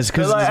 Yeah, it's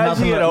because like, there's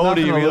nothing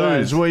to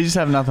realise. lose. Well, you just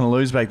have nothing to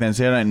lose back then,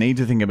 so you don't need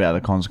to think about the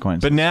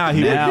consequences. But now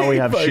we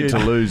have shit to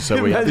lose,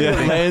 so we have to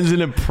think. Lands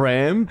in a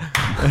pram.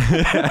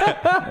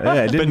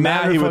 But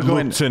now he would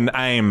look to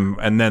aim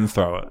and then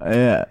throw it.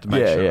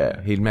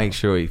 Yeah. He'd make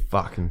sure he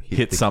fucking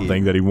hit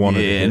something that he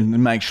wanted to hit.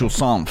 And make sure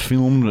someone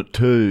filmed it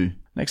too.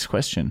 Next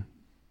question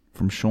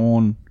from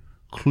Sean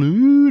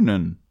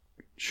Clunan.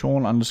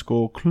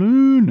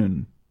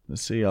 Sean_Clunan. The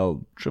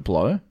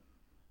CL00.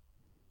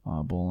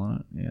 Eyeball on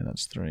it. Yeah,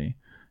 that's 3.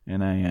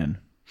 NAN.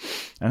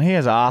 And he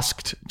has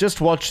asked,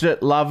 just watched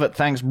it, love it,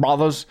 thanks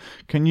brothers.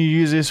 Can you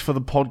use this for the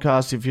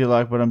podcast if you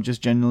like, but I'm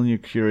just genuinely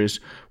curious.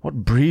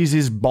 What breeze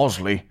is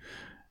Bosley?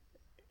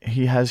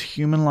 He has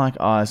human-like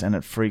eyes and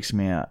it freaks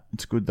me out.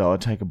 It's good though,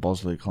 I'd take a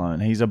Bosley clone.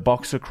 He's a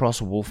boxer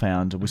cross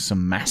wolfhound with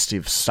some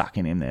mastiff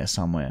sucking in there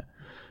somewhere.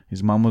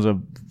 His mum was a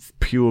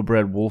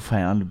purebred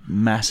wolfhound,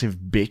 massive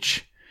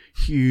bitch.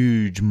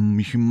 Huge,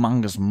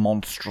 humongous,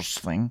 monstrous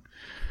thing.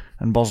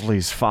 And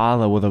Bosley's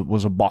father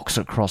was a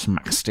boxer cross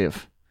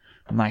mastiff.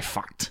 And they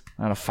fucked.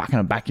 They had a fuck in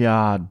a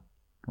backyard.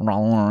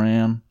 Rolling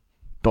around.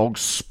 Dog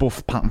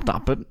spoof pumped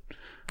up it.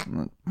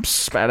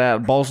 Spat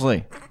out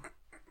Bosley.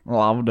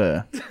 Loved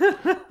her.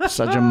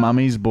 Such a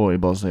mummy's boy,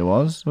 Bosley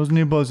was. Wasn't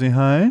he, Bosley,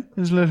 hey?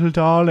 His little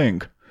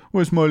darling.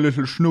 Where's my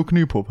little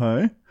schnookney pup,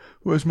 hey?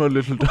 Where's my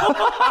little darling?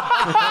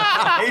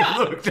 He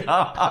looked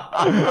up.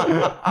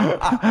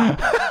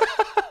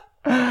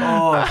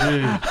 Oh,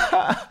 dude.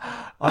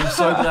 I'm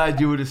so glad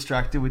you were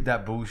distracted with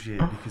that bullshit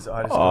because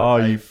I just... Oh,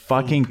 you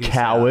fucking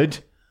coward.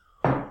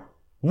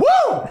 Woo!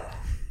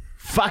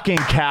 Fucking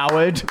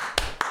coward.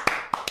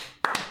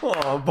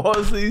 Oh,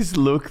 Bosley's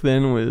look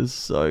then was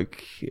so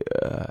cute.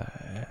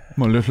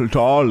 My little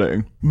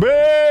darling. Beijing.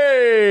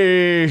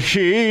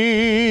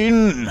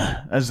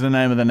 That's the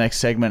name of the next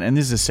segment. And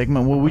this is a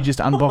segment where we just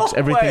unbox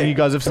everything you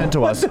guys have sent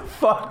to us. What the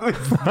fuck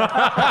was that?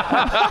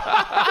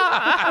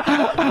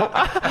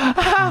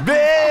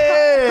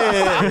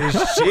 Beijing.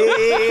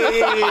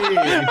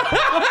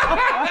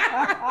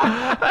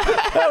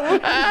 That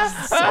was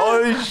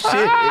so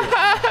shit.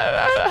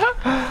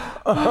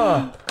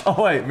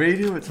 Oh wait, read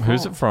who it's from.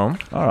 Who's it from?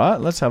 All right,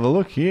 let's have a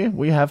look here.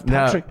 We have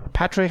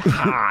Patrick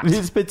Hart.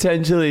 This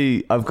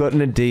potentially, I've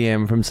gotten a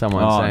DM from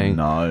someone saying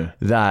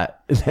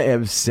that they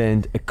have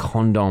sent a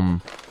condom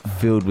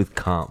filled with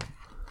cum.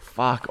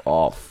 Fuck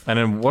off. And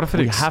then what if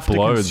it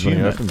explodes when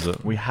he opens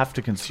it? We have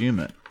to consume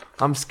it.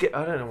 I'm scared.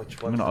 I don't know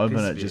which one. I'm going to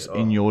open it just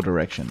in your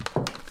direction.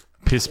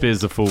 Piss beer's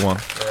the full one.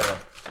 Yeah.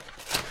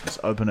 Just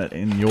open it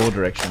in your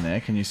direction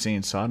there. Can you see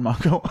inside,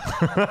 Michael?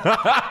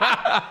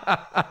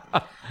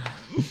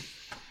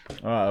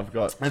 All right, I've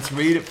got... Let's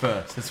read it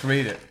first. Let's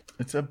read it.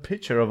 It's a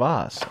picture of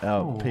us,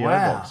 our PO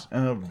box,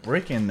 and a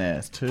brick in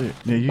there too.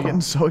 Yeah, you're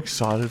getting so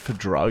excited for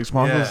drugs,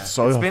 Michael. Yeah.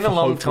 It's been a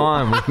long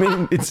time. I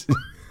mean, it's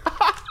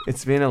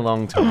been a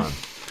long time.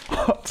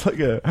 It's like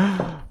a...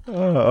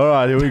 all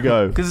right, here we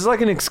go. Because it's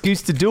like an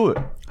excuse to do it.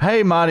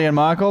 Hey, Marty and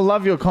Michael,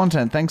 love your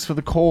content. Thanks for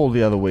the call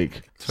the other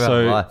week.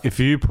 So if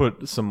you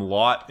put some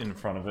light in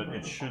front of it,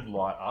 it should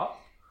light up.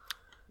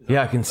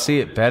 Yeah, I can see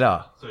it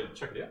better. So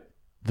check it out.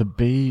 The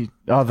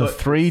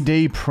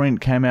 3D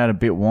print came out a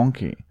bit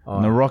wonky.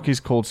 And the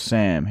Rocky's called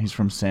Sam. He's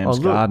from Sam's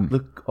Garden.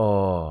 Look,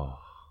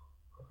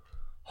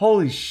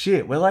 holy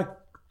shit, we're like...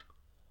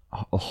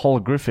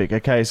 Holographic.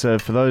 Okay, so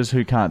for those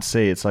who can't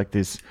see, it's like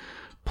this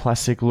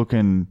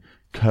plastic-looking,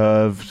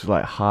 curved,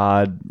 like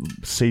hard,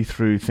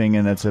 see-through thing,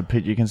 and it's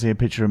you can see a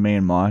picture of me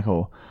and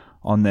Michael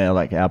on there,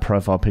 like our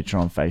profile picture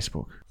on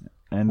Facebook.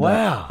 And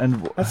wow,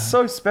 that's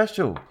so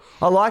special.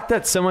 I like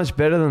that so much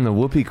better than the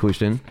whoopee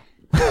cushion.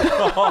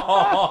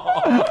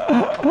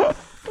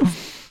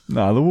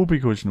 No, the whoopee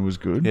cushion was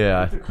good.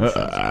 Yeah.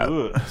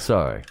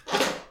 Sorry.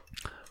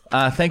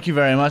 Thank you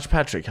very much,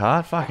 Patrick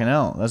Hart. Fucking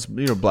hell.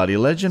 You're a bloody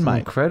legend, mate.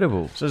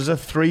 Incredible. So there's a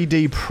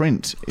 3D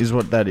print is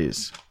what that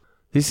is.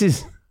 This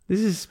is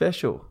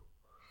special.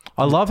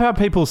 I love how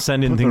people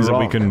send in things that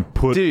we can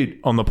put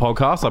on the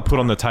podcast, like put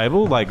on the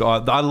table. Like,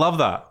 I love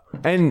that.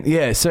 And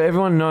yeah, so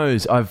everyone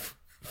knows I've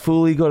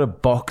fully got a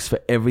box for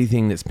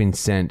everything that's been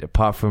sent,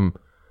 apart from...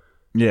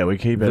 Yeah, we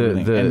keep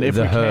everything. And if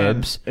the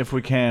herbs if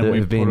we can, that we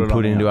have been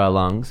put into our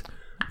lungs.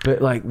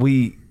 But like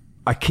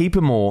I keep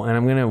them all, and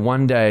I'm gonna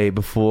one day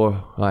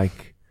before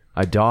like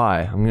I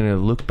die, I'm gonna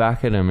look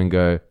back at them and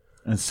go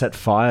and set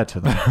fire to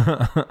them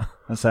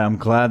and say, "I'm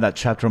glad that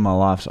chapter of my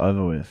life's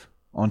over with.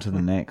 On to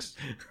the next."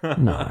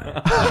 No,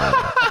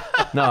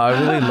 I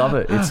really love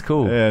it. It's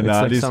cool.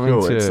 Yeah, it is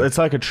cool. It's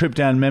like a trip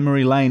down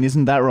memory lane,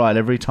 isn't that right?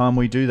 Every time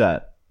we do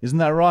that, isn't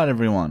that right,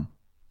 everyone?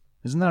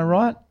 Isn't that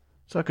right?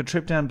 It's like a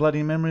trip down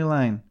bloody memory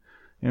lane.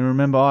 You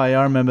remember? Oh, yeah,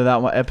 I remember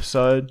that one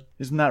episode.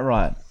 Isn't that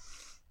right?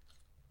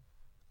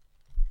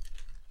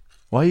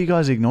 Why are you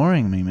guys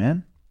ignoring me,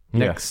 man?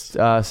 Next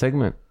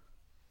segment.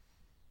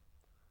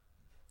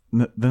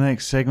 The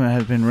next segment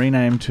has been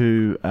renamed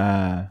to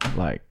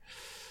like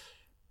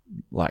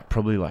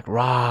probably like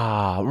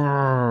rah,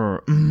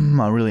 a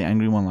really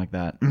angry one like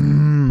that.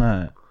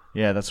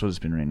 Yeah, that's what it's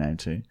been renamed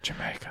to.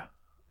 Jamaica.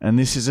 And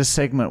this is a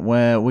segment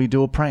where we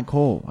do a prank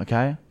call.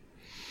 Okay.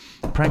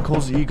 Prank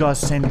calls that you guys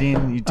send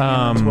in, you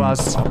DM them to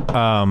us.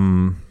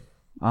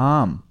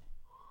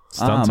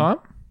 Stunt time?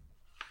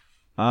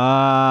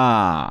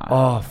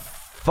 Oh,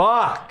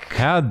 fuck.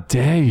 How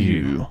dare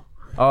you?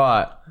 All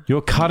right.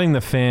 You're cutting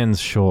the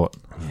fans short.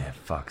 Yeah,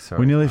 fuck,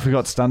 sorry. We nearly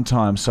forgot stunt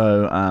time.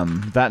 So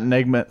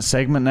that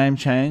segment name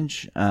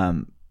change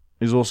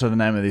is also the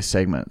name of this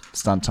segment,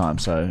 stunt time.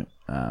 So,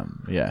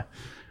 yeah.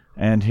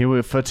 And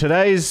here for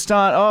today's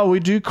stunt, we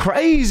do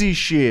crazy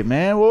shit,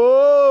 man.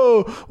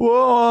 Whoa,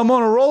 I'm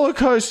on a roller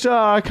coaster.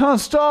 I can't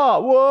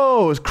stop.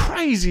 Whoa, it's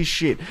crazy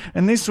shit.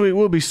 And this week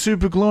we'll be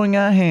super gluing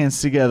our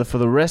hands together for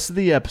the rest of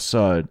the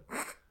episode.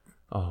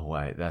 Oh,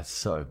 wait, that's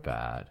so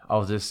bad.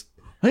 I'll just...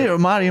 Here,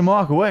 Marty and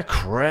Michael, we're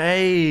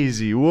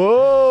crazy.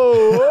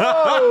 Whoa.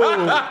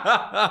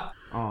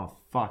 Oh,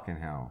 fucking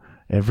hell.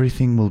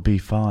 Everything will be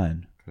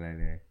fine.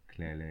 Clearly.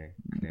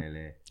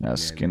 Our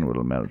skin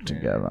will melt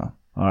together.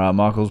 All right,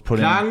 Michael's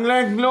putting... Let's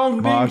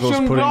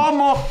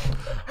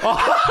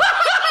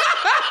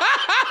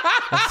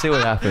see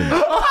what happens.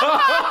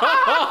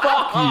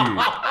 Fuck you.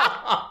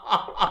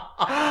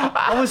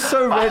 I was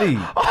so ready.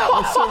 To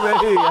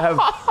have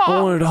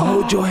wanted to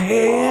hold your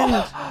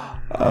hand.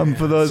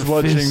 For those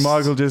watching,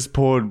 Michael just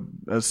poured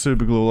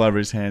super glue all over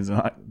his hands and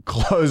I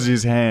closed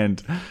his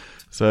hand.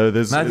 So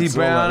there's Matthew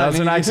Brown. That was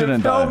an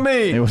accident. Help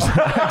me. It was an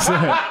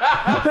accident.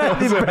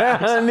 Matthew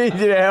Brown, I need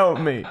you to help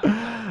me.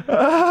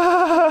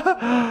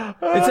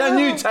 It's our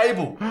new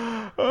table.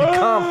 You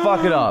can't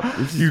fuck it up.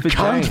 You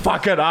can't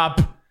fuck it up.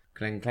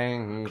 Clang,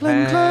 clang,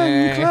 Clang,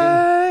 clang,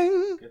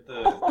 clang. Get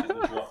the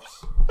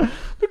drops. The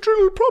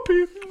little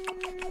proppy.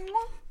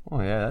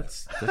 Oh yeah,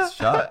 that's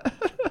sharp.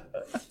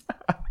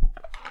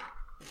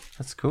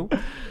 That's cool.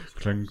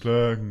 Clang,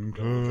 clang,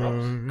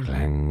 clang.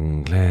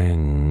 Clang,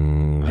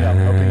 clang. Yeah, I'm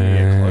hoping you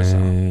get closer.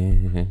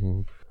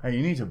 Hey,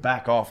 you need to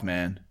back off,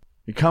 man.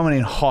 You're coming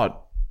in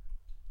hot.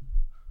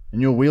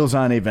 And your wheels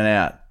aren't even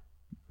out.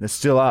 They're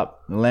still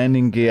up. The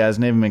landing gear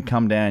hasn't even been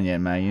come down yet,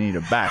 man. You need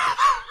to back.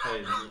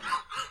 Hey,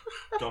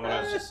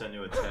 Domino's just sent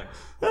you a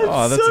text.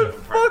 That's so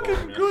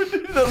fucking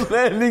good. The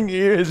landing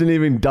gear hasn't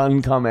even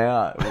done come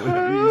out. What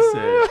have you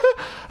said?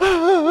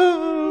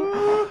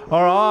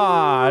 All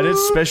right,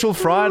 it's Special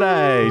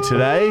Friday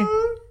today.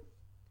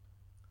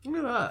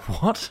 Look at that.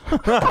 What?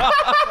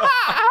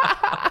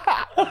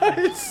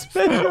 It's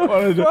special. I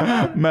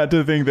wanted Matt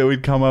to think that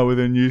we'd come up with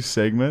a new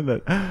segment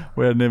that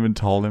we hadn't even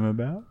told him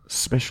about.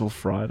 Special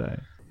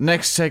Friday.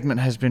 Next segment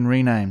has been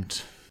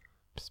renamed.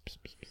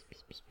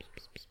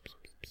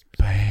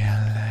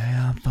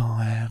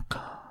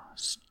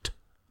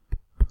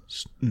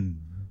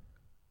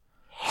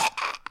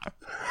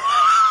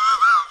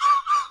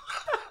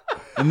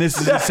 And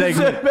this is a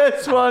segment. The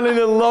best one in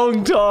a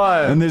long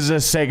time. And this is a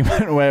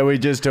segment where we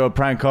just do a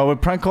prank call. We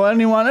prank call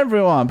anyone,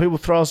 everyone. People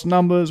throw us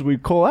numbers. We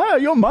call, oh,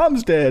 your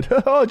mum's dead.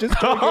 Oh, just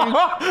joking.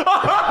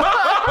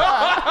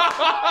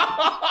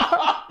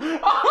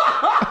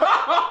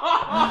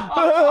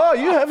 Oh,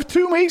 you have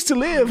 2 weeks to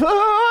live.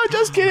 Oh,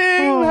 just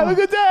kidding. Have a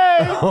good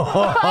day.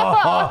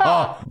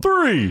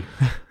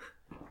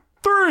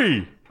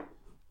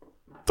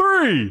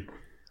 3.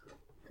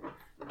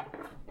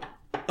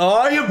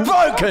 Oh, you're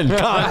broken,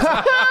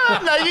 cunt.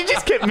 No, you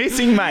just kept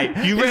missing, mate.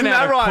 You ran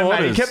out of quarters.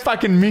 Mate? You kept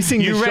fucking missing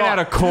the shot. You ran out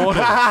of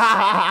quarters.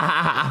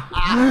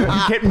 You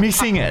kept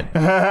missing it.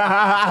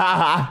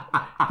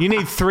 You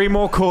need 3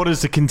 more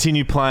quarters to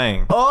continue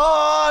playing.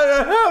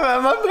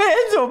 Oh, my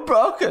hands are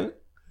broken.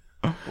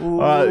 All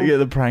right, get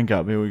the prank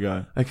up. Here we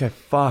go. Okay,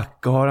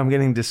 fuck. God, I'm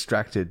getting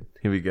distracted.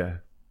 Here we go.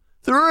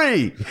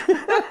 3.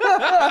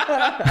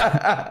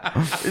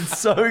 It's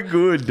so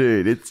good,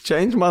 dude. It's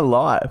changed my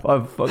life.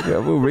 I've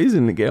a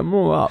reason to get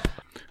more up.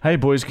 Hey,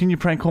 boys, can you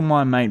prank call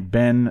my mate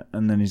Ben?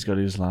 And then he's got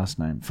his last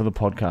name for the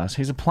podcast.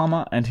 He's a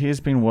plumber and he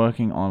has been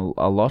working on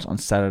a lot on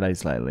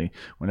Saturdays lately.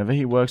 Whenever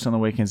he works on the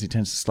weekends, he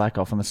tends to slack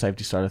off on the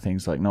safety side of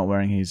things, like not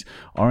wearing his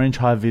orange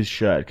high-vis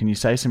shirt. Can you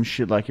say some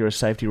shit like you're a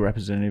safety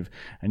representative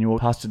and you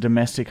walk past a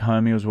domestic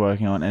home he was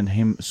working on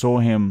and saw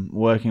him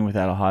working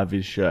without a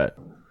high-vis shirt?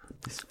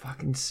 This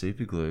fucking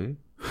super glue.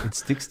 It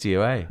sticks to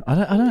you, eh? I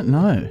don't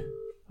know.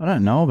 I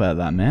don't know about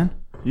that, man.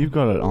 You've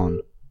got it on.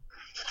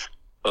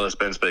 Well, it's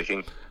Ben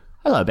speaking.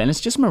 Hello, Ben.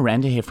 It's just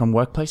Miranda here from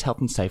Workplace Health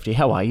and Safety.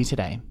 How are you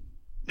today?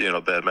 Yeah,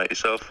 not bad, mate.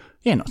 Yourself?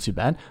 Yeah, not too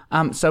bad.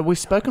 So we've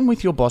spoken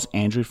with your boss,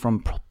 Andrew,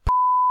 from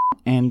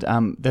and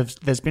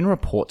there's been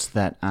reports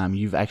that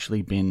you've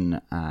actually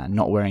been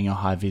not wearing your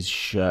high-vis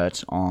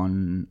shirt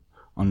on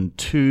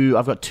 2...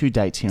 I've got 2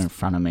 dates here in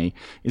front of me.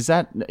 Is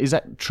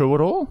that true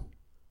at all?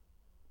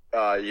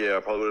 Yeah,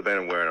 I probably would have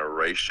been wearing a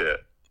race shirt.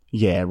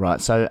 Yeah, right.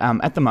 So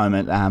at the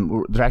moment,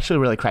 they're actually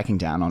really cracking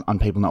down on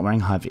people not wearing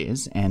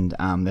high-vis, and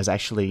there's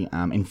actually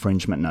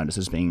infringement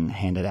notices being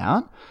handed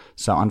out.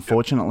 So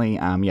unfortunately,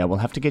 we'll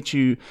have to get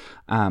you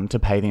to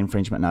pay the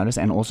infringement notice,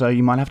 and also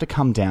you might have to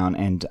come down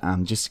and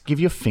just give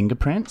your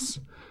fingerprints,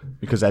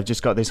 because they've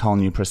just got this whole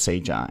new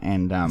procedure,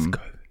 and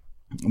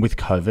with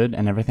COVID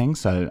and everything.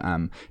 So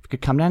if you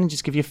could come down and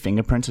just give your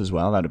fingerprints as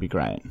well, that'd be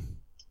great.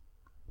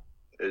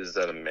 Is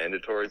that a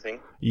mandatory thing?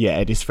 Yeah,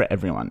 it is for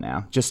everyone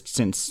now. Just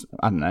since,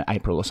 I don't know,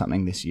 April or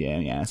something this year.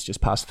 Yeah, it's just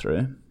passed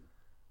through.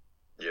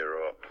 Yeah,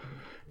 right.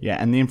 Yeah,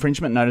 and the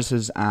infringement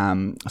notices,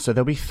 so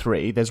there'll be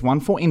 3. There's one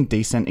for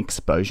indecent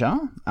exposure.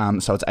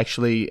 So it's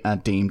actually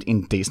deemed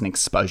indecent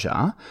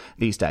exposure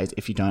these days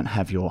if you don't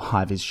have your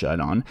high-vis shirt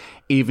on,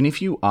 even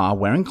if you are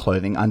wearing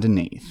clothing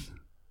underneath.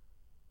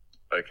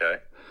 Okay.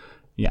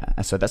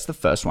 Yeah, so that's the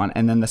first one.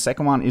 And then the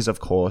second one is, of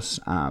course,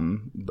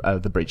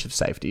 the breach of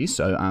safety.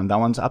 So that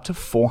one's up to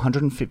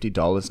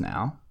 $450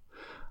 now.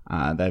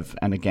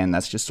 And again,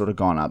 that's just sort of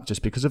gone up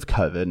just because of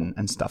COVID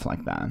and stuff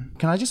like that.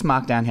 Can I just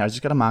mark down here? I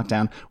just got to mark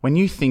down when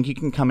you think you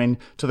can come in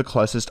to the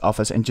closest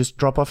office and just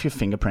drop off your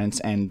fingerprints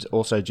and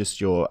also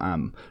just your,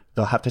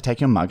 they'll have to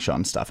take your mugshot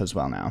and stuff as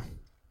well now.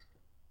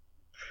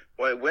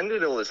 Wait, when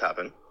did all this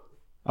happen?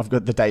 I've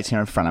got the dates here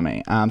in front of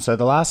me. So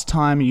the last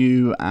time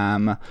you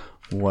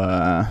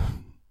were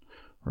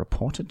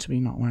reported to be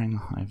not wearing a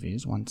high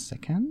vis. 1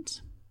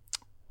 second.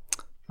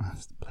 Oh,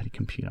 that's the bloody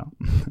computer.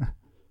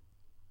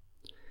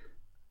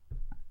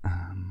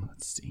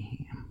 Let's see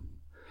here.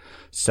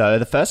 So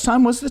the first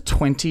time was the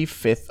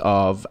 25th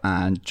of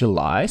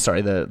July.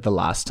 Sorry, the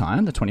last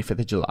time, the 25th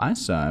of July.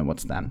 So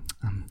what's that?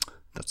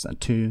 That's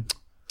two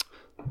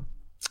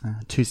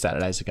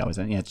Saturdays ago,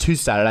 isn't it? Yeah, 2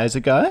 Saturdays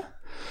ago.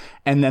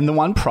 And then the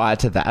one prior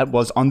to that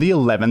was on the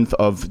 11th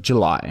of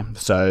July.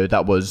 So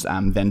that was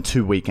then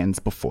 2 weekends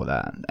before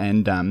that.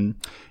 And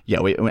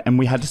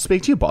we had to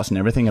speak to your boss and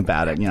everything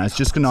about it. You know, it's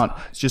just not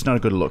a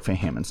good look for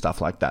him and stuff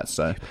like that.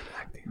 So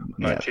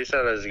no, 2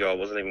 Saturdays ago, I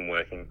wasn't even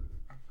working.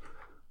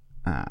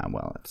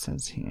 Well, it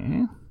says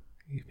here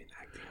you've been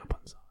acting up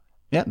on site.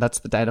 Yeah, that's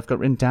the date I've got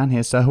written down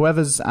here. So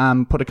whoever's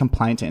put a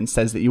complaint in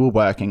says that you were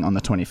working on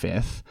the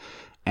 25th.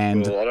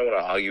 And well, I don't want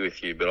to argue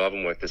with you, but I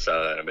haven't worked this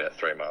Saturday in about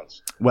 3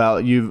 months. Well,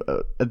 you've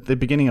at the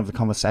beginning of the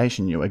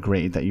conversation, you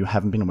agreed that you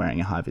haven't been wearing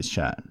a high-vis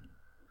shirt.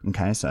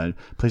 Okay, so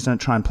please don't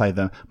try and play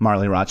the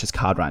morally righteous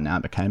card right now,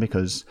 okay?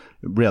 Because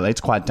really, it's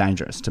quite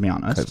dangerous, to be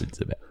honest.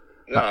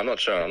 No, I'm not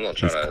sure. I'm not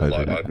trying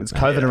to. It's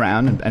COVID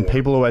around, and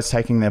people always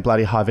taking their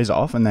bloody high-vis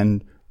off, and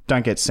then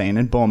don't get seen,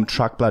 and boom,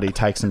 truck bloody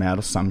takes them out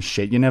or some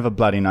shit. You never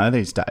bloody know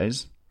these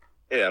days.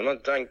 Yeah,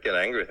 don't get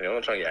angry with me. I'm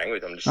not trying to get angry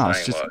with you. I'm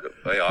just saying,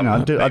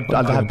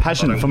 I have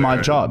passion for my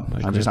job.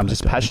 I'm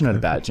just passionate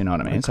about it, do you know what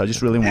I mean? So I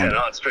just really want... Yeah,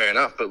 no, it's fair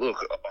enough. But look,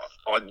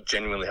 I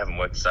genuinely haven't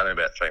worked Saturday in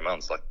about 3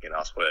 months, like in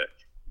us work.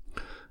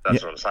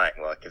 That's what I'm saying.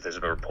 Like, if there's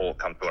a report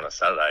come through on a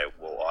Saturday,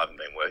 well, I haven't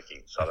been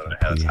working, so I don't know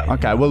how that's happening.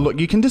 Okay, well, look,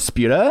 you can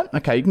dispute it.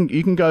 Okay,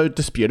 you can go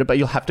dispute it, but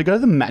you'll have to go to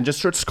the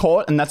magistrate's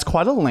court, and that's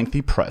quite a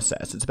lengthy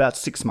process. It's about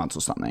 6 months or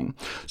something.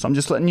 So I'm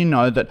just letting you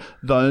know that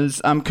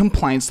those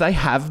complaints, they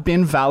have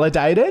been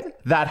validated.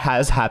 That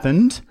has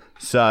happened.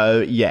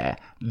 So, yeah,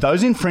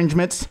 those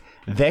infringements,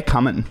 they're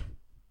coming.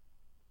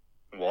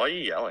 Why are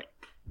you yelling?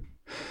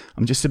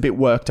 I'm just a bit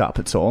worked up,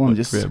 it's all. I'm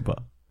just...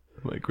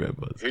 My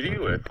grandpa's. Who do you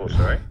work for,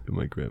 sorry?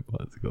 My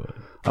grandpa's God.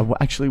 I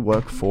actually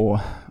work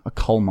for a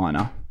coal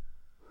miner.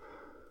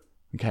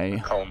 Okay.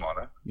 A coal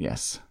miner?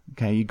 Yes.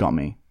 Okay, you got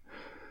me.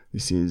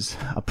 This is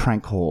a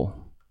prank call.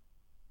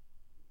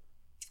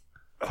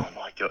 Oh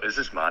my God, is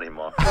this Marty,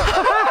 Mike? I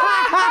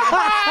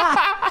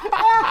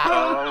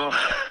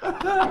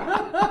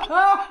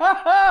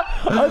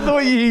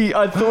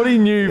thought he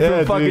knew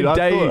from fucking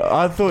day.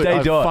 I thought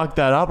I fucked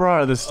that up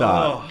right at the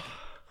start.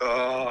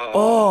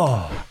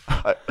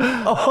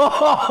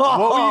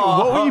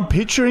 What were you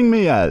picturing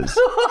me as?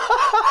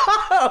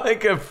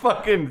 Like a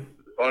fucking...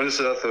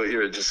 Honestly, I thought you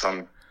were just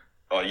some...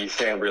 Oh, you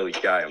sound really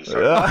gay. I'm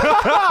sorry.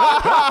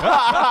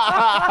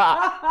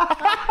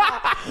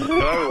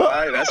 No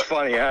way. That's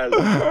funny as.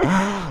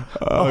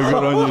 Oh,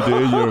 good on you,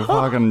 dude. You're a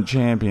fucking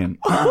champion.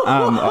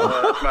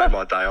 That's made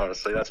my day,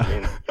 honestly. That's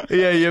been...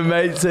 Yeah, your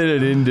mate sent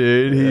it in,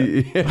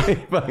 dude.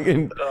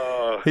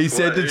 He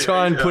said to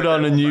try and put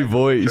on a new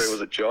voice.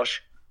 Was it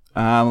Josh?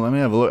 Let me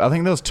have a look. I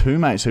think there was 2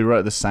 mates who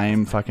wrote the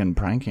same fucking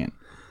prank in.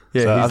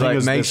 Yeah, so he's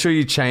like, make sure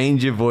you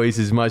change your voice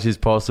as much as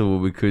possible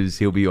because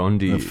he'll be on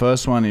to you. The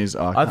first one is...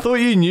 I thought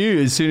you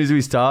knew as soon as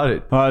we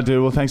started. All right,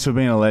 dude. Well, thanks for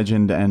being a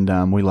legend,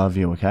 and we love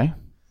you, okay?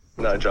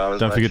 No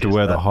dramas, Don't forget to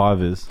wear the high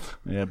vis.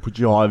 Yeah, put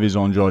your high vis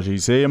on, Joshy.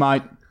 See you,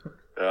 mate.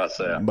 All right,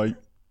 see ya. Bye.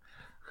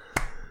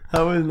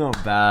 That was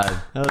not bad.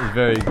 That was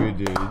very good,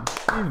 dude.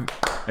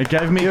 It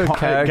gave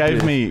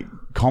me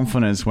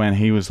confidence when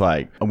he was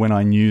like, when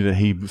I knew that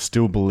he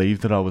still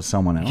believed that I was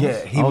someone else.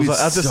 Yeah, he was like,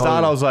 at the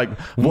start. I was like,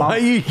 "Why are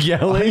you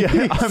yelling?"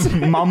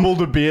 I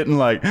mumbled a bit and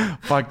like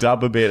fucked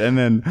up a bit, and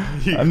then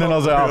I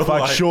was like, "Oh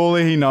fuck,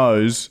 surely he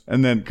knows."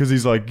 And then because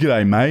he's like,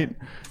 "G'day, mate,"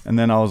 and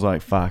then I was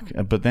like, "Fuck,"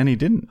 but then he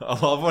didn't. I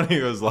love when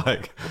he was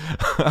like,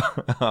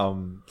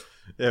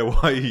 yeah, why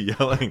are you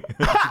yelling?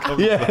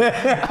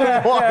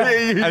 Yeah. Why are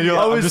you? And you're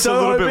like, I'm just a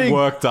little bit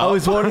worked up. I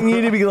was wanting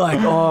you to be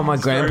like, oh, my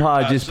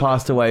grandpa just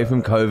passed away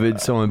from COVID,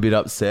 so I'm a bit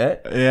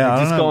upset. Yeah,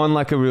 just go on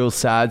like a real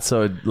sad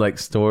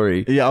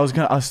story. Yeah, I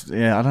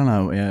don't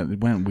know. Yeah, it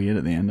went weird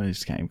at the end. I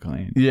just came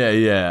clean.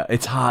 Yeah.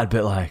 It's hard,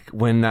 but like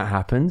when that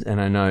happens, and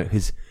I know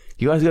because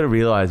you guys got to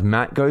realize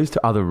Matt goes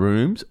to other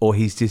rooms or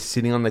he's just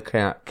sitting on the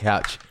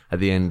couch at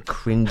the end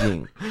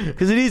cringing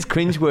because it is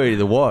cringeworthy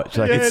to watch.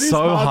 Like it's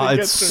so hard.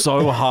 It's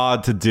so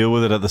hard to deal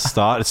with it at the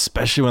start,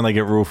 especially when they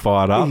get real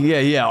fired up.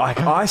 Yeah. Like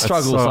I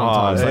struggle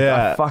sometimes. Like,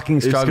 I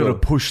fucking struggle to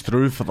push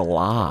through for the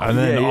laugh. And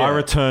then I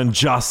return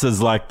just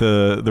as like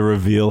the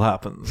reveal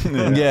happens.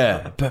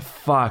 Yeah, but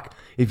fuck,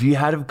 if you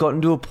had have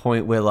gotten to a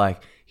point where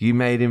like you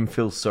made him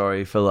feel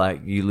sorry for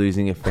like you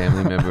losing a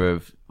family member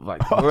of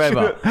like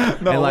wherever,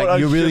 and like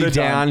you're really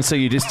down, so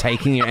you're just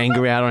taking your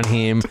anger out on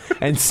him,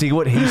 and see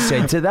what he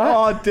said to that.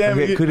 Oh damn!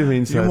 Like, it could have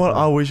been. You know what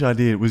I wish I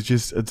did was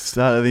just at the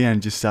start of the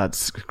end, just start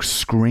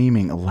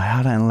screaming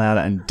louder and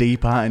louder and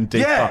deeper, and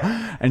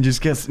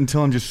just get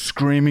until I'm just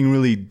screaming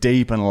really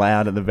deep and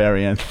loud at the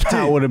very end.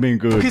 That would have been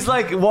good. Because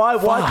like,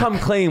 why come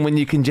clean when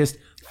you can just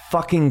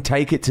fucking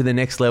take it to the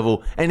next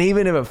level, and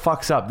even if it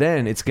fucks up,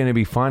 then it's going to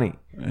be funny.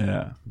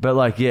 Yeah, but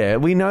like, yeah,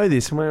 we know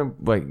this. We're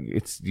like,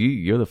 it's you.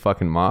 You're the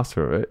fucking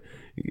master of it.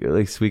 At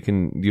least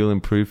you'll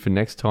improve for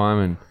next time,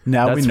 and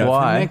now that's we know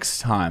why for next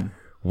time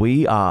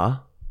we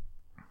are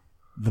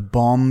The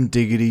bomb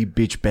diggity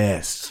bitch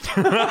best.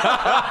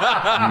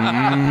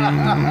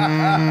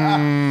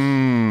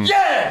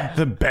 Yeah!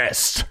 The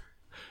best.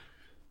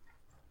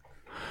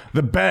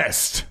 The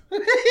best.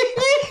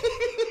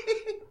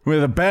 We're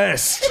the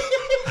best.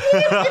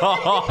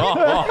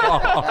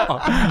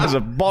 There's a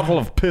bottle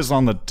of piss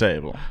on the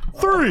table.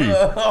 3.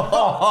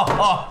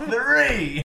 3.